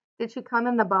 Did she come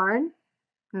in the barn?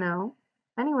 No.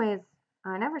 Anyways,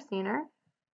 I never seen her.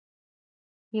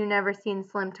 You never seen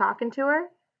Slim talking to her?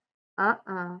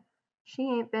 Uh-uh. She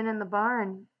ain't been in the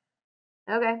barn.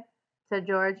 Okay, said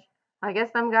George. I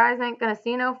guess them guys ain't gonna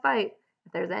see no fight.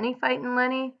 If there's any fighting,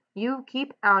 Lenny, you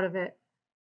keep out of it.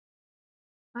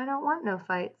 I don't want no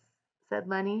fights, said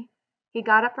Lenny. He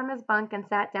got up from his bunk and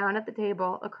sat down at the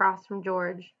table across from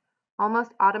George.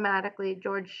 Almost automatically,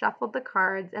 George shuffled the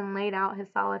cards and laid out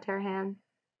his solitaire hand.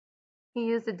 He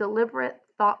used a deliberate,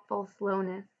 thoughtful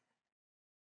slowness.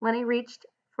 Lenny reached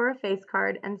for a face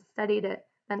card and studied it,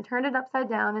 then turned it upside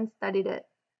down and studied it.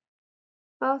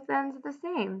 "Both ends the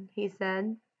same," he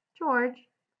said. "George,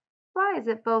 why is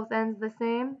it both ends the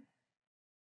same?"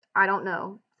 "I don't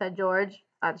know," said George.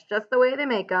 "That's just the way they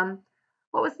make 'em.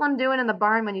 What was Slim doing in the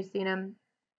barn when you seen him?"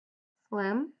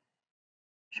 "Slim?"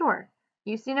 "Sure.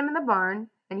 You seen him in the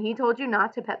barn, and he told you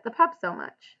not to pet the pup so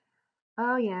much."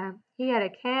 "Oh, yeah. He had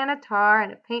a can of tar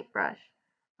and a paintbrush.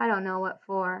 I don't know what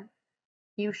for."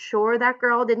 "You sure that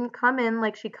girl didn't come in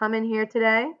like she come in here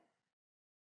today?"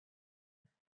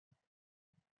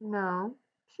 "No,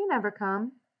 she never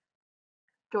come."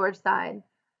 George sighed.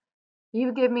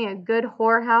 "You give me a good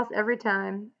whorehouse every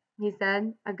time," he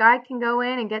said. "A guy can go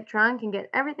in and get drunk and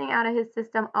get everything out of his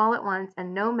system all at once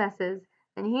and no messes,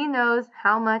 and he knows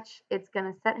how much it's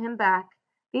gonna set him back.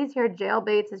 These here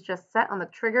jailbaits is just set on the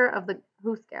trigger of the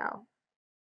hoosgow."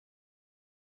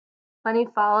 Lenny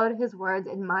followed his words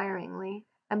admiringly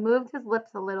and moved his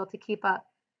lips a little to keep up.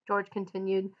 George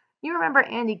continued, "You remember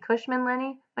Andy Cushman,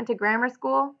 Lenny? Went to grammar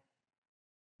school?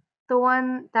 The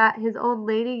one that his old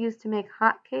lady used to make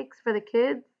hot cakes for the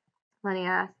kids?" Lenny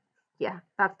asked. "Yeah,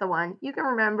 that's the one. You can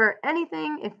remember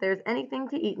anything if there's anything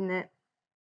to eat in it."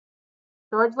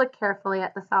 George looked carefully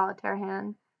at the solitaire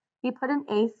hand. He put an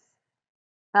ace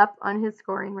up on his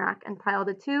scoring rack and piled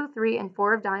a 2, 3, and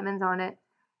 4 of diamonds on it.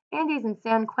 "Andy's in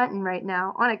San Quentin right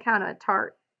now on account of a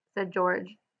tart," said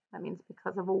George. That means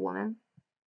because of a woman.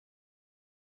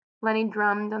 Lenny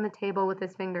drummed on the table with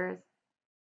his fingers.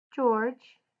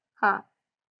 "George." "Huh.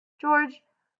 George,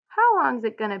 how long's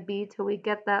it gonna be till we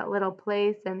get that little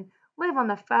place and live on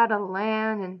the fat of the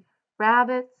land and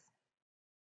rabbits?"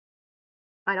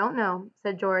 "I don't know,"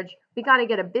 said George. "We gotta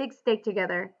get a big stake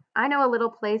together. I know a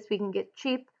little place we can get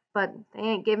cheap, but they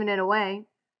ain't giving it away."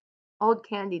 Old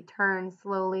Candy turned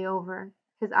slowly over.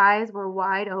 His eyes were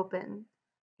wide open.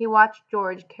 He watched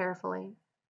George carefully.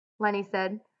 Lenny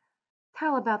said,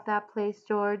 "Tell about that place,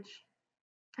 George."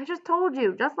 "I just told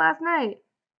you, just last night."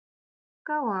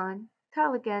 "Go on.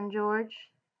 Tell again,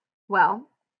 George."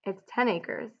 "Well, it's 10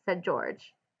 acres," said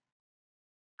George.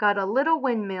 "Got a little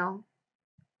windmill.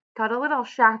 Got a little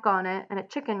shack on it and a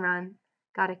chicken run.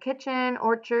 Got a kitchen,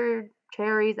 orchard,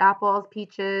 cherries, apples,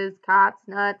 peaches, cats,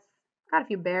 nuts. Got a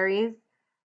few berries.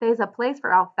 They's a place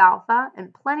for alfalfa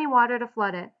and plenty water to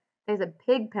flood it. They's a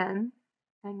pig pen.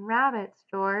 And rabbits,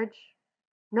 George.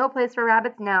 No place for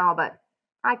rabbits now, but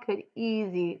I could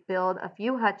easy build a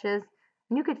few hutches,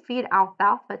 and you could feed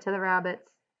alfalfa to the rabbits."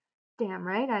 "Damn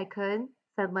right I could,"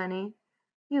 said Lenny.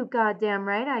 "You goddamn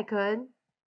right I could."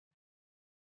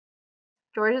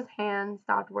 George's hand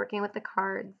stopped working with the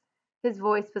cards. His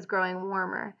voice was growing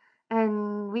warmer.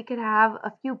 "And we could have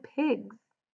a few pigs.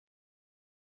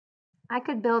 I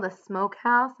could build a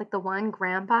smokehouse like the one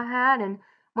Grandpa had, and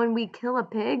when we kill a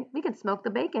pig, we could smoke the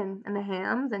bacon and the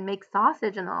hams and make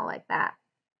sausage and all like that.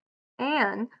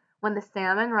 And when the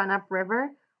salmon run up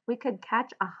river, we could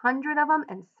catch 100 of 'em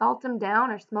and salt 'em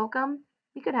down or smoke 'em.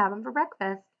 We could have 'em for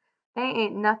breakfast. They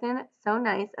ain't nothing so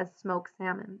nice as smoked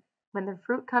salmon. When the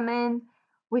fruit come in,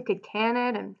 we could can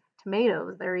it, and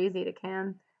tomatoes, they're easy to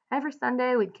can. Every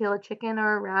Sunday we'd kill a chicken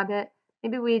or a rabbit.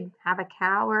 Maybe we'd have a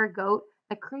cow or a goat.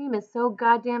 The cream is so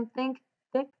goddamn thick,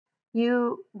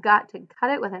 you got to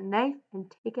cut it with a knife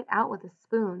and take it out with a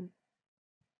spoon."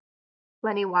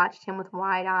 Lenny watched him with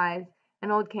wide eyes, and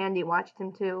Old Candy watched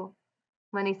him too.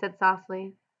 Lenny said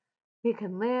softly, "We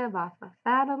could live off the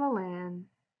fat of the land."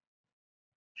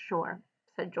 "Sure,"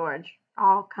 said George.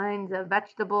 "All kinds of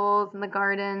vegetables in the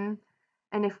garden.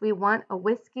 And if we want a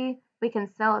whiskey, we can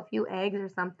sell a few eggs or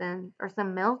something, or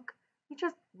some milk. We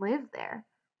just live there.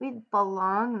 We'd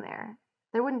belong there.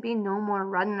 There wouldn't be no more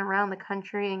running around the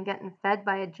country and getting fed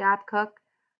by a Jap cook.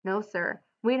 No, sir.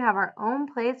 We'd have our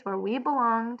own place where we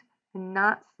belonged and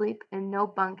not sleep in no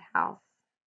bunkhouse."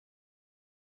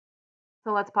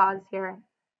 So let's pause here.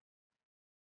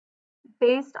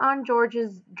 Based on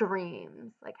George's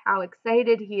dreams, like how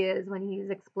excited he is when he's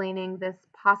explaining this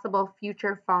possible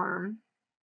future farm,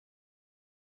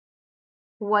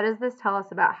 what does this tell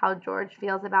us about how George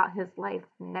feels about his life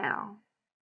now?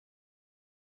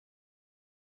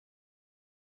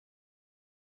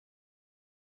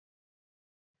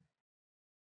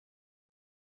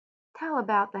 "Tell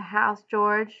about the house,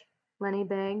 George," Lenny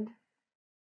begged.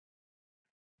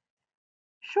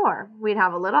 "Sure, we'd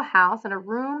have a little house and a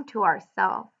room to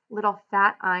ourselves, little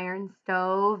fat iron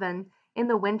stove, and in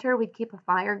the winter we'd keep a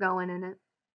fire going in it.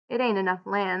 It ain't enough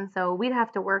land, so we'd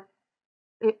have to work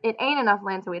it ain't enough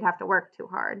land, so we'd have to work too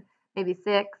hard. Maybe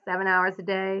 6, 7 hours a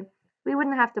day. We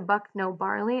wouldn't have to buck no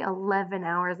barley 11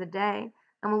 hours a day.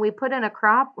 And when we put in a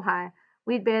crop, why,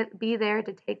 we'd be there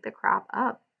to take the crop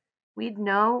up. We'd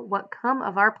know what come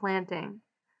of our planting.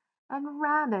 And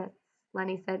rabbits,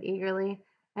 Lenny said eagerly,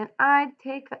 and I'd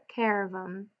take care of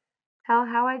 'em. Tell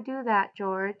how I do that,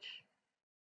 George.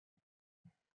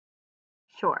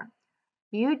 Sure.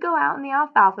 You'd go out in the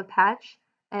alfalfa patch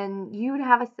and you'd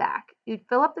have a sack. You'd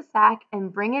fill up the sack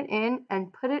and bring it in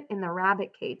and put it in the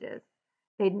rabbit cages.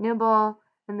 They'd nibble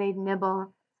and they'd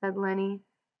nibble, said Lenny.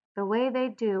 The way they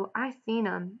do, I seen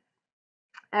 'em.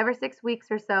 Every 6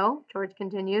 weeks or so, George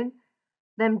continued,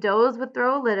 them does would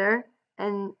throw a litter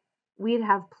and we'd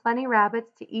have plenty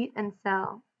rabbits to eat and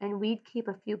sell, and we'd keep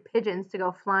a few pigeons to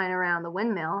go flying around the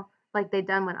windmill like they'd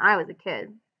done when I was a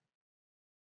kid.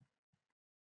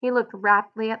 He looked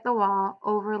raptly at the wall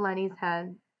over Lenny's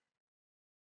head.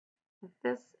 If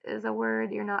this is a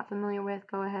word you're not familiar with,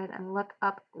 go ahead and look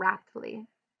up raptly.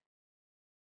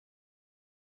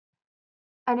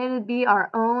 And it'd be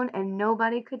our own and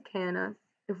nobody could can us.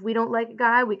 If we don't like a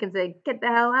guy, we can say, get the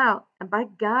hell out. And by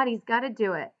God, he's got to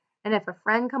do it. And if a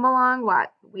friend come along,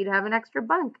 what? We'd have an extra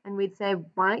bunk. And we'd say,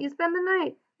 why don't you spend the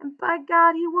night? And by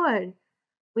God, he would.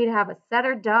 We'd have a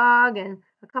setter dog and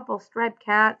a couple striped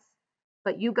cats.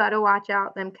 But you got to watch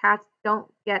out. Them cats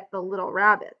don't get the little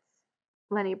rabbits.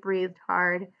 Lenny breathed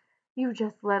hard. You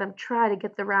just let 'em try to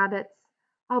get the rabbits.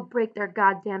 I'll break their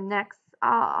goddamn necks.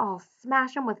 I'll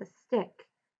smash 'em with a stick.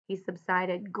 He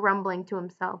subsided, grumbling to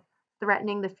himself,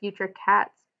 threatening the future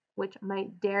cats which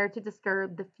might dare to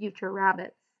disturb the future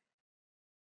rabbits.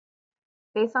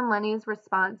 Based on Lenny's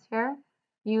response here,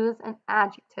 use an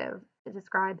adjective to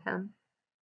describe him.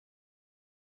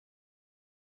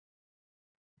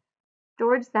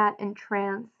 George sat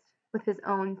entranced with his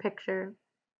own picture.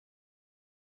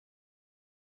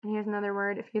 And here's another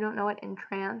word. If you don't know what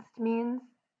entranced means,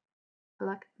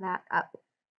 look that up.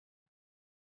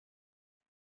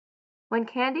 When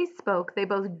Candy spoke, they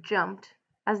both jumped,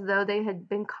 as though they had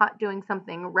been caught doing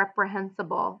something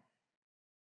reprehensible.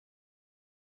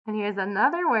 And here's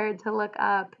another word to look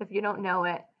up if you don't know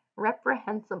it.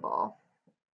 Reprehensible.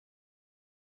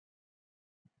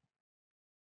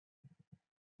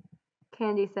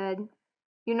 Candy said,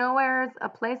 you know where's a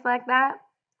place like that?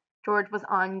 George was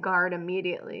on guard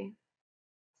immediately.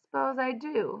 Suppose I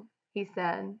do, he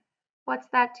said. What's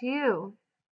that to you?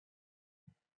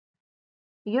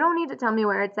 You don't need to tell me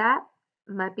where it's at.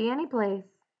 Might be any place.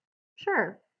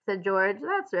 Sure, said George.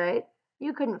 That's right.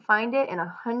 You couldn't find it in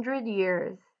 100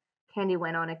 years. Candy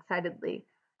went on excitedly.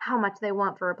 How much they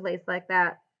want for a place like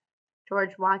that?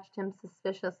 George watched him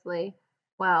suspiciously.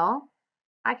 Well,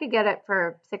 I could get it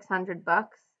for $600.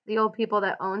 The old people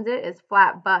that owns it is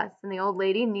flat bust, and the old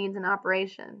lady needs an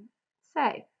operation.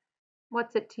 Say,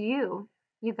 what's it to you?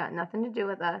 You got nothing to do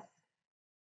with us.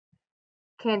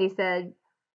 Candy said,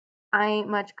 I ain't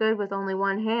much good with only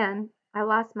one hand. I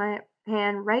lost my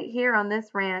hand right here on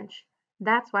this ranch.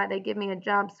 That's why they give me a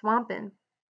job swamping.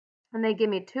 And they give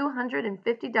me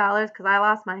 $250 because I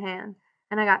lost my hand.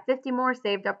 And I got 50 more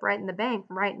saved up right in the bank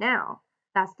right now.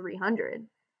 That's 300.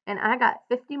 And I got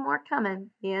 50 more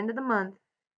coming the end of the month.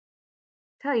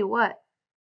 Tell you what.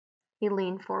 He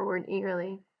leaned forward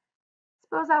eagerly.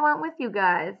 Suppose I went with you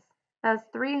guys. That's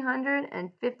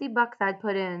 $350 I'd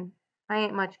put in. I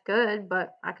ain't much good,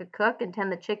 but I could cook and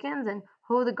tend the chickens and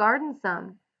hoe the garden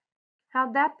some.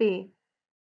 How'd that be?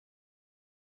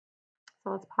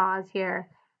 So let's pause here.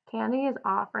 Candy is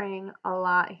offering a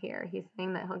lot here. He's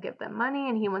saying that he'll give them money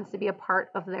and he wants to be a part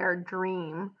of their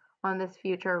dream on this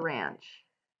future ranch.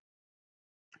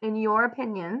 In your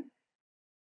opinion,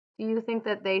 do you think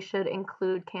that they should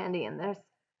include Candy in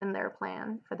their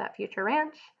plan for that future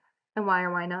ranch? And why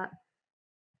or why not?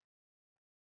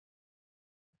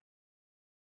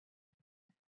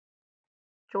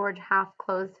 George half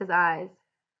closed his eyes.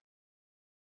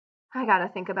 I gotta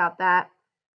think about that.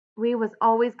 We was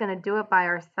always gonna do it by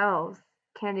ourselves.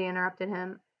 Candy interrupted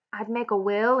him. I'd make a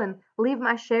will and leave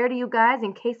my share to you guys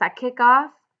in case I kick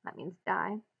off. That means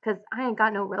die. 'Cause I ain't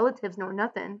got no relatives nor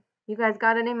nothing. You guys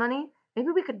got any money?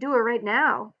 Maybe we could do it right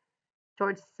now.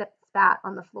 George spat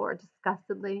on the floor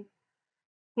disgustedly.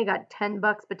 He got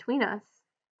 $10 between us.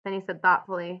 Then he said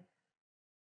thoughtfully,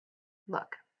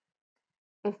 look,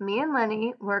 if me and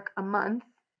Lenny work a month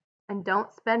and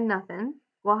don't spend nothing,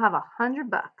 we'll have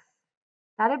 $100.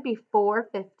 That'd be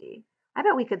 $450. I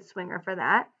bet we could swing her for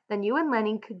that. Then you and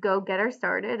Lenny could go get her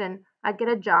started, and I'd get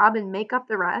a job and make up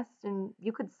the rest, and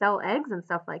you could sell eggs and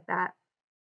stuff like that.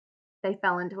 They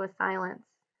fell into a silence.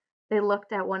 They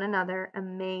looked at one another,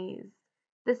 amazed.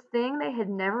 This thing they had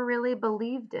never really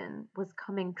believed in was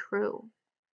coming true.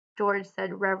 George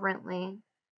said reverently,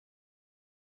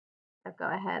 So go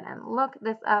ahead and look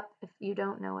this up if you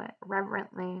don't know it.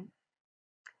 Reverently.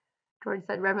 George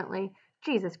said reverently,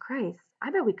 Jesus Christ,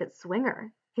 I bet we could swing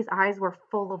her. His eyes were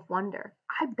full of wonder.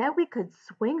 I bet we could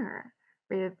swing her,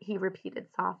 he repeated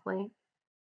softly.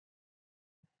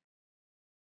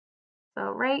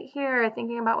 So right here,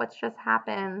 thinking about what's just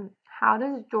happened, how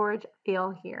does George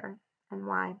feel here and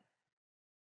why?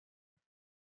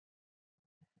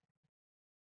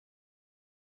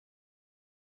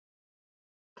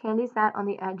 Candy sat on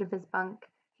the edge of his bunk.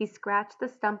 He scratched the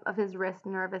stump of his wrist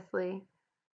nervously.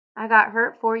 I got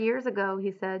hurt 4 years ago,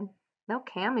 he said. They'll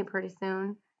can me pretty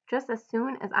soon. Just as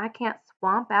soon as I can't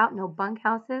swamp out no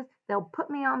bunkhouses, they'll put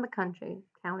me on the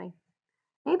county.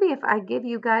 Maybe if I give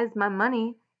you guys my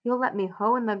money, you'll let me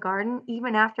hoe in the garden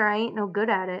even after I ain't no good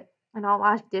at it, and I'll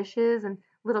wash dishes and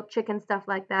little chicken stuff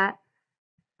like that.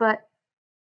 But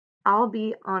I'll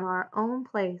be on our own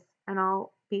place, and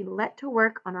I'll be let to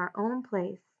work on our own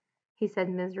place, he said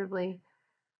miserably.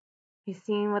 You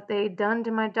seen what they done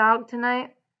to my dog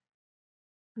tonight?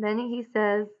 Then he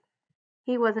says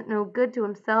he wasn't no good to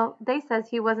himself. They says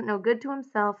he wasn't no good to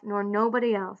himself nor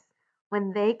nobody else.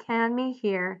 When they can me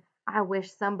here, I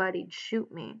wish somebody'd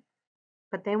shoot me.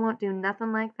 But they won't do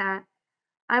nothing like that.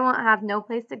 I won't have no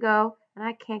place to go, and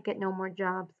I can't get no more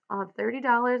jobs. I'll have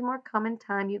 $30 more coming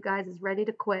time you guys is ready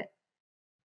to quit.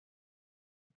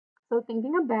 So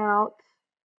thinking about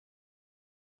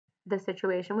the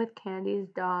situation with Candy's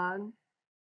dog,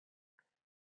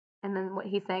 and then what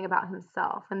he's saying about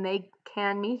himself. When they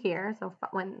can me here, so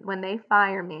when they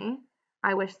fire me,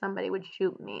 I wish somebody would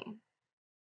shoot me.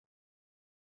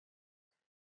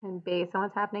 And based on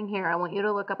what's happening here, I want you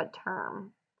to look up a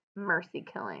term, mercy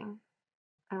killing,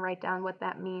 and write down what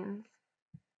that means.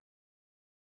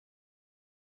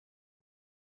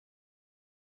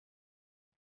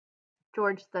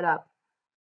 George stood up.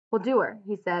 We'll do her,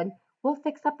 he said. We'll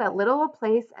fix up that little old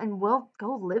place and we'll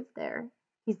go live there.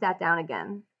 He sat down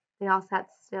again. They all sat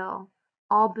still,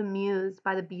 all bemused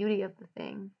by the beauty of the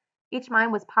thing. Each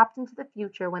mind was popped into the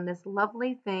future when this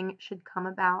lovely thing should come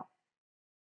about.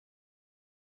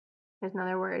 There's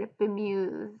another word,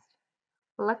 bemused.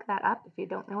 Look that up if you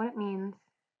don't know what it means.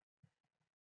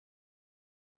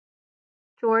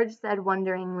 George said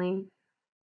wonderingly,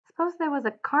 suppose there was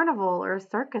a carnival or a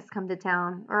circus come to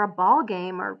town, or a ball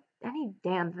game, or any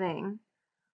damn thing.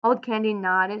 Old Candy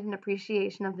nodded in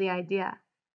appreciation of the idea.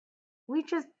 We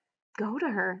just go to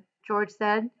her, George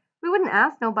said. We wouldn't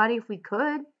ask nobody if we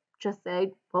could. Just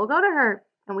say, we'll go to her,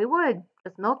 and we would.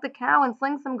 Just milk the cow and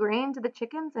sling some grain to the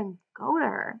chickens and go to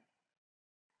her.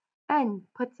 And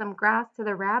put some grass to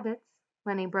the rabbits,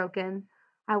 Lenny broke in.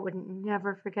 I wouldn't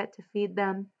never forget to feed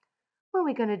them. When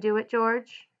we going to do it,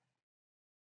 George?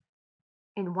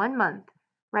 In 1 month.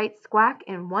 Right squack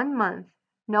in 1 month.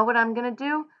 Know what I'm going to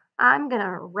do? I'm going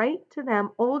to write to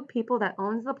them old people that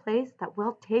owns the place that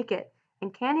will take it,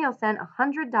 and Candy'll send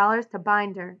 $100 to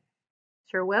bind her.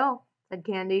 Sure will, said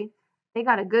Candy. They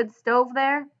got a good stove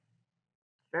there?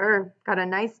 Sure, got a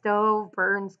nice stove,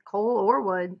 burns coal or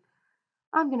wood.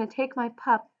 I'm going to take my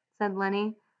pup, said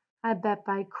Lenny. I bet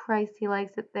by Christ he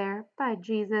likes it there, by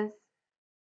Jesus.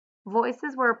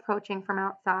 Voices were approaching from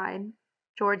outside.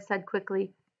 George said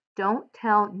quickly, don't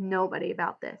tell nobody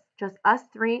about this, just us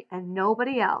three and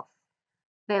nobody else.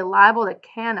 They liable to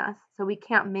can us, so we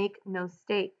can't make no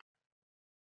stake.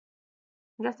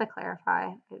 Just to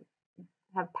clarify, I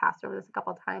have passed over this a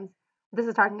couple of times. This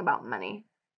is talking about money.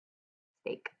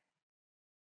 Stake.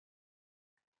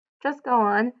 Just go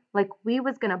on like we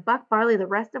was gonna buck barley the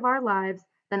rest of our lives,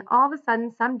 then all of a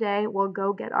sudden someday we'll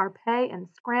go get our pay and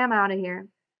scram out of here.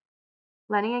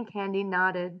 Lenny and Candy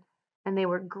nodded, and they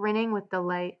were grinning with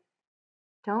delight.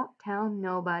 Don't tell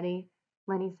nobody,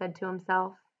 Lenny said to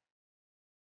himself.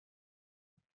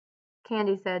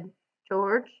 Candy said,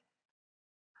 George?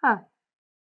 Huh.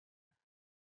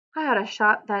 I oughta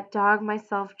shot that dog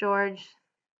myself, George.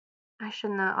 I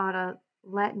shouldn't have oughta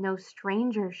let no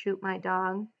stranger shoot my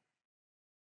dog.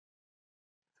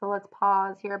 So let's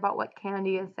pause here about what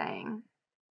Candy is saying.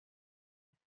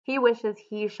 He wishes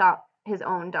he shot his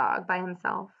own dog by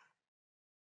himself.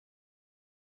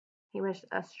 He wished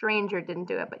a stranger didn't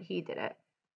do it, but he did it.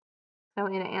 So I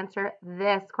want you to answer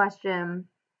this question.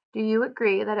 Do you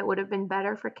agree that it would have been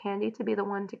better for Candy to be the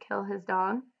one to kill his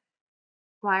dog?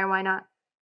 Why or why not?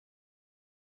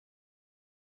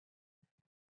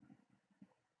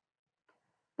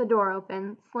 The door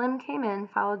opened. Slim came in,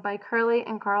 followed by Curly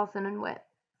and Carlson and Whit.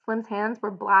 Slim's hands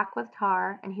were black with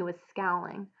tar, and he was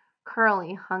scowling.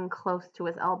 Curly hung close to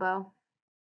his elbow.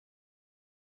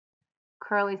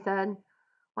 Curly said,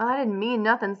 Well, I didn't mean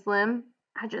nothing, Slim.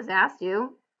 I just asked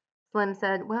you. Slim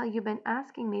said, "Well, you've been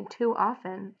asking me too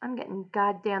often. I'm getting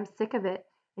goddamn sick of it.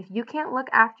 If you can't look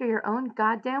after your own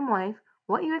goddamn wife,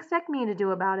 what you expect me to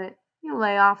do about it? You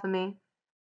lay off of me."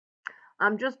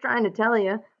 "I'm just trying to tell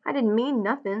you. I didn't mean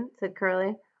nothing," said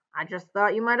Curly. "I just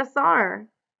thought you might have saw her."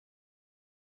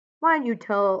 "Why'd you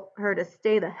tell her to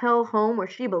stay the hell home where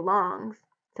she belongs?"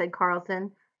 said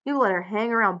Carlson. "You let her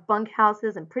hang around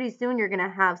bunkhouses and pretty soon you're gonna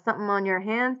have something on your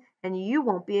hands and you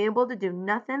won't be able to do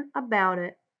nothing about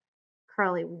it."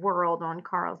 Curly whirled on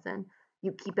Carlson.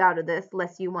 "You keep out of this,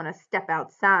 lest you want to step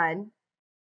outside."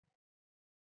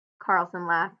 Carlson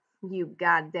laughed. "You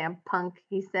goddamn punk,"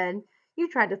 he said. "You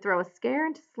tried to throw a scare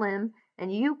into Slim,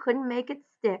 and you couldn't make it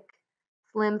stick.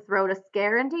 Slim throwed a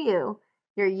scare into you.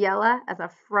 You're yella as a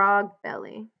frog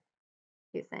belly."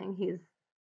 He's saying he's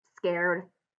scared.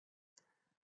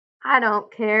 "I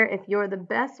don't care if you're the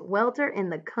best welter in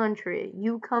the country.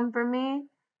 You come for me,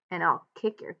 and I'll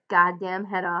kick your goddamn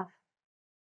head off."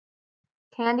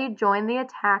 Candy joined the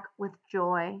attack with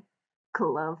joy.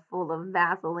 "Glove full of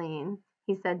Vaseline,"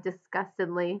 he said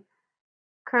disgustedly.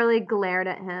 Curly glared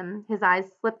at him. His eyes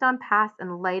slipped on past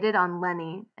and lighted on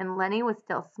Lenny, and Lenny was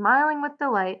still smiling with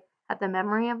delight at the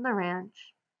memory of the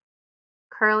ranch.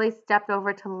 Curly stepped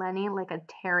over to Lenny like a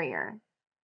terrier.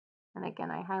 And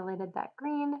again, I highlighted that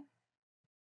green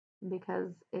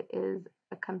because it is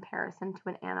a comparison to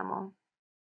an animal.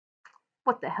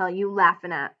 "What the hell you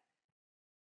laughing at?"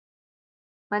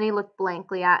 Lenny looked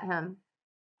blankly at him.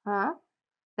 "Huh?"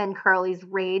 Then Curly's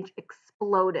rage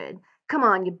exploded. "Come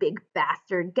on, you big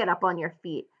bastard, get up on your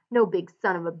feet. No big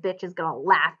son of a bitch is gonna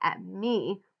laugh at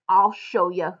me. I'll show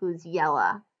ya who's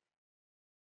yella."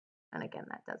 And again,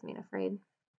 that does mean afraid.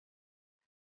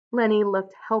 Lenny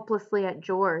looked helplessly at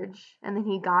George, and then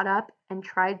he got up and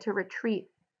tried to retreat.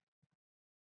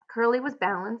 Curly was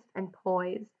balanced and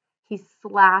poised. He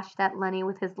slashed at Lenny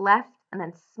with his left and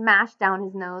then smashed down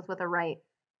his nose with a right.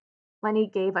 Lenny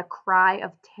gave a cry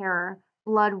of terror.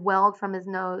 Blood welled from his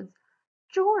nose.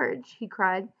 "George!" he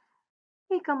cried.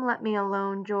 "Make 'em let me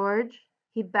alone, George."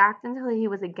 He backed until he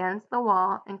was against the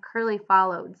wall, and Curly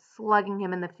followed, slugging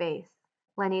him in the face.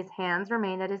 Lenny's hands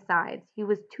remained at his sides. He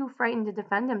was too frightened to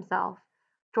defend himself.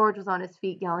 George was on his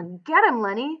feet, yelling, "Get him,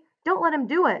 Lenny! Don't let him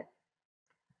do it!"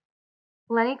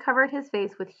 Lenny covered his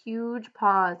face with huge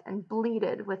paws and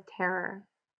bleated with terror.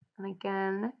 And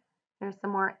again, there's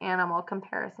some more animal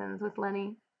comparisons with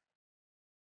Lenny.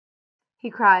 He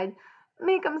cried,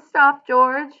 "Make him stop,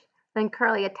 George!" Then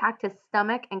Curly attacked his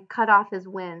stomach and cut off his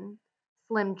wind.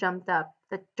 Slim jumped up.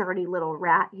 "The dirty little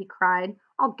rat," he cried.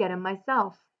 "I'll get him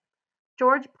myself."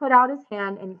 George put out his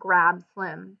hand and grabbed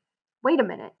Slim. "Wait a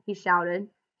minute," he shouted.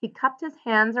 He cupped his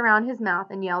hands around his mouth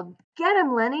and yelled, "Get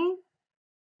him, Lenny!"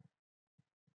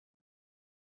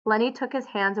 Lenny took his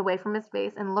hands away from his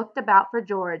face and looked about for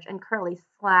George, and Curly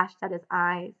slashed at his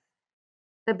eyes.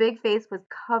 The big face was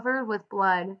covered with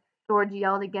blood. George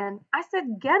yelled again, "I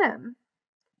said get him!"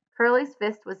 Curly's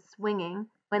fist was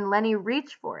swinging when Lenny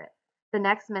reached for it. The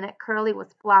next minute Curly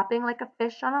was flopping like a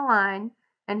fish on a line,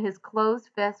 and his closed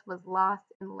fist was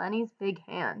lost in Lenny's big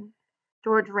hand.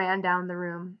 George ran down the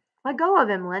room. "Let go of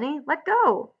him, Lenny! Let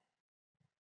go!"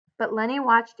 But Lenny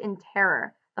watched in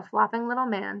terror the flopping little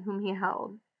man whom he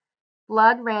held.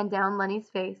 Blood ran down Lenny's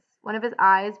face. One of his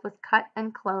eyes was cut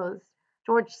and closed.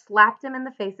 George slapped him in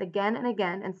the face again and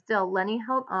again, and still Lenny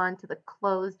held on to the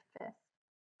closed fist.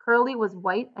 Curly was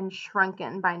white and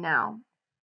shrunken by now,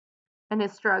 and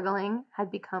his struggling had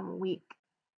become weak.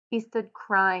 He stood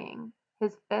crying,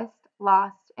 his fist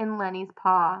lost in Lenny's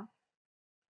paw.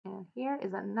 And here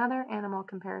is another animal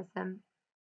comparison.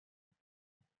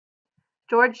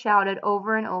 George shouted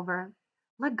over and over,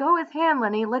 "Let go his hand,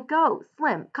 Lenny, let go!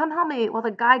 Slim, come help me while the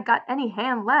guy got any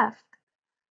hand left."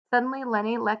 Suddenly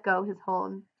Lenny let go his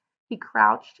hold. He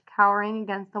crouched, cowering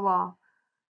against the wall.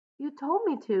 "You told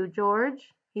me to,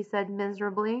 George," he said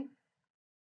miserably.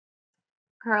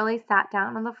 Curly sat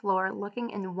down on the floor, looking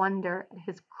in wonder at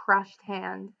his crushed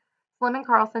hand. Slim and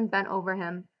Carlson bent over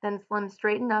him. Then Slim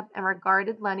straightened up and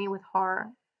regarded Lenny with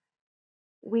horror.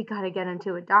 "We gotta get him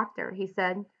to a doctor," he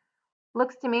said.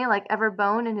 "Looks to me like every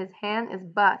bone in his hand is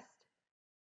bust."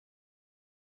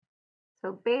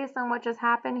 So based on what just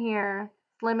happened here,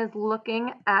 Slim is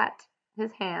looking at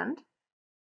his hand,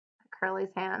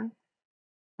 Curly's hand,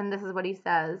 and this is what he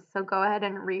says. So go ahead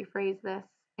and rephrase this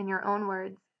in your own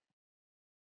words.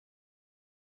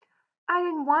 "I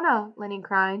didn't wanna," Lenny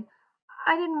cried.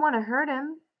 "I didn't want to hurt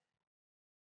him."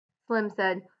 Slim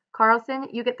said, "Carlson,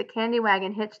 you get the candy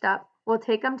wagon hitched up. We'll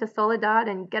take him to Soledad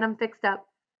and get him fixed up."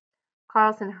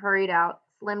 Carlson hurried out.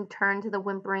 Slim turned to the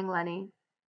whimpering Lenny.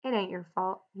 "It ain't your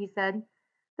fault," he said.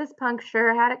 This punk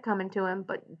sure had it coming to him,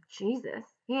 but Jesus,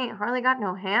 he ain't hardly got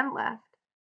no hand left.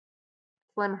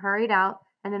 Slim hurried out,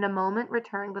 and in a moment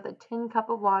returned with a tin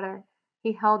cup of water.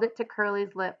 He held it to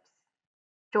Curly's lips.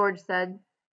 George said,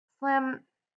 "Slim,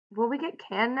 will we get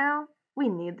canned now? We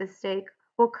need the steak.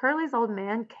 Will Curly's old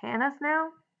man can us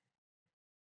now?"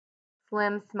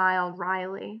 Slim smiled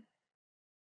wryly.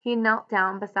 He knelt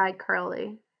down beside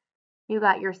Curly. "You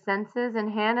got your senses in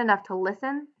hand enough to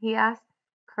listen?" he asked.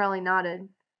 Curly nodded.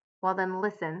 "Well, then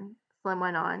listen," Slim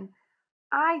went on.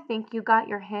 "I think you got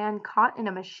your hand caught in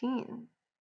a machine.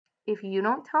 If you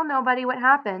don't tell nobody what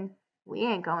happened, we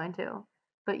ain't going to.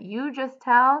 But you just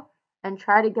tell and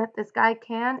try to get this guy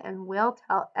canned, and we'll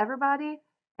tell everybody,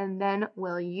 and then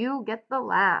will you get the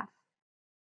laugh?"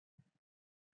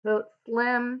 So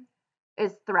Slim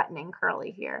is threatening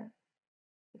Curly here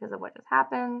because of what just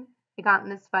happened. He got in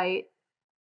this fight.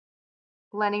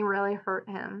 Lenny really hurt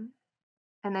him.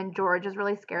 And then George is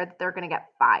really scared that they're going to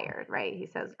get fired, right? He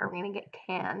says, "Are we going to get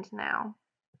canned now?"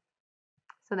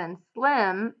 So then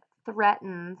Slim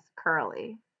threatens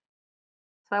Curly.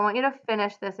 So I want you to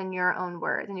finish this in your own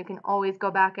words, and you can always go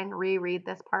back and reread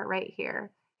this part right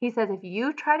here. He says, "If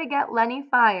you try to get Lenny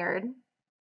fired,"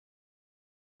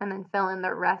 and then fill in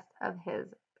the rest of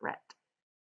his threat.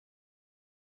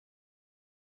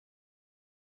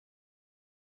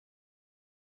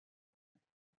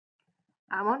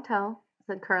 "I won't tell,"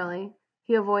 said Curly.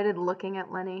 He avoided looking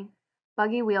at Lenny.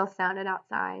 Buggy wheels sounded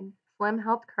outside. Slim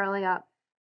helped Curly up.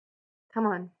 "Come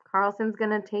on, Carlson's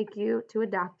gonna take you to a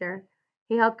doctor."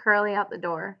 He helped Curly out the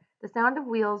door. The sound of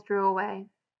wheels drew away.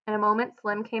 In a moment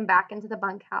Slim came back into the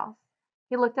bunkhouse.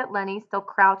 He looked at Lenny, still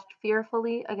crouched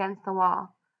fearfully against the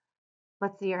wall.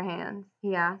 "Let's see your hands,"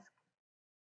 he asked.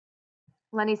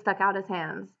 Lenny stuck out his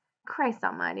hands. "Christ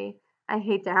almighty, I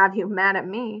hate to have you mad at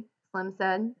me," Slim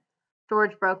said.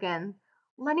 George broke in.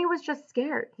 "Lenny was just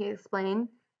scared," he explained.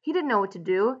 "He didn't know what to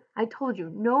do. I told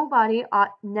you nobody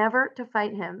ought never to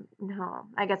fight him." "No,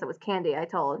 I guess it was Candy I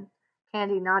told."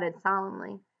 Candy nodded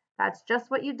solemnly. "That's just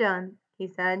what you done," he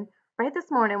said. "Right this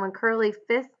morning when Curly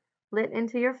fist lit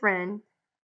into your friend,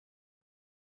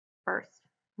 first,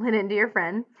 lit into your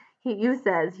friend, you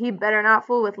says he better not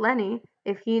fool with Lenny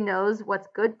if he knows what's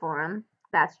good for him.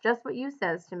 That's just what you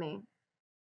says to me."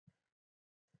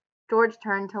 George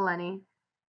turned to Lenny.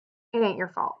 "It ain't your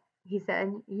fault," he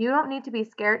said. "You don't need to be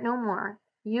scared no more.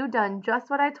 You done just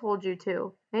what I told you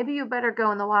to. Maybe you better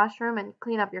go in the washroom and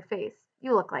clean up your face.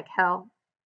 You look like hell."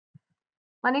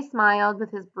 Lenny smiled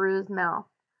with his bruised mouth.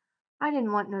 "I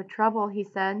didn't want no trouble," he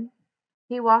said.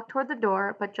 He walked toward the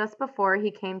door, but just before he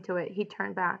came to it, he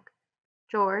turned back.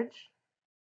 "George,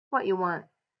 what you want?"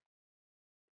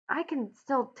 "I can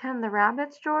still tend the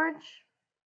rabbits, George."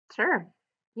 "Sure.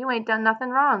 You ain't done nothing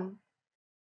wrong."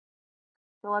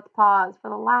 So let's pause for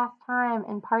the last time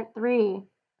in part 3.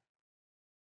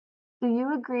 Do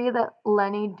you agree that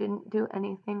Lenny didn't do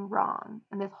anything wrong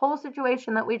in this whole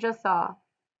situation that we just saw?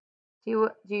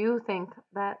 Do you think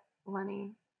that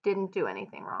Lenny didn't do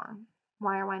anything wrong?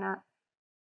 Why or why not?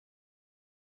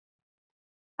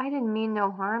 "I didn't mean no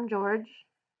harm, George."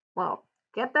 "Well,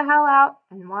 get the hell out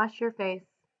and wash your face."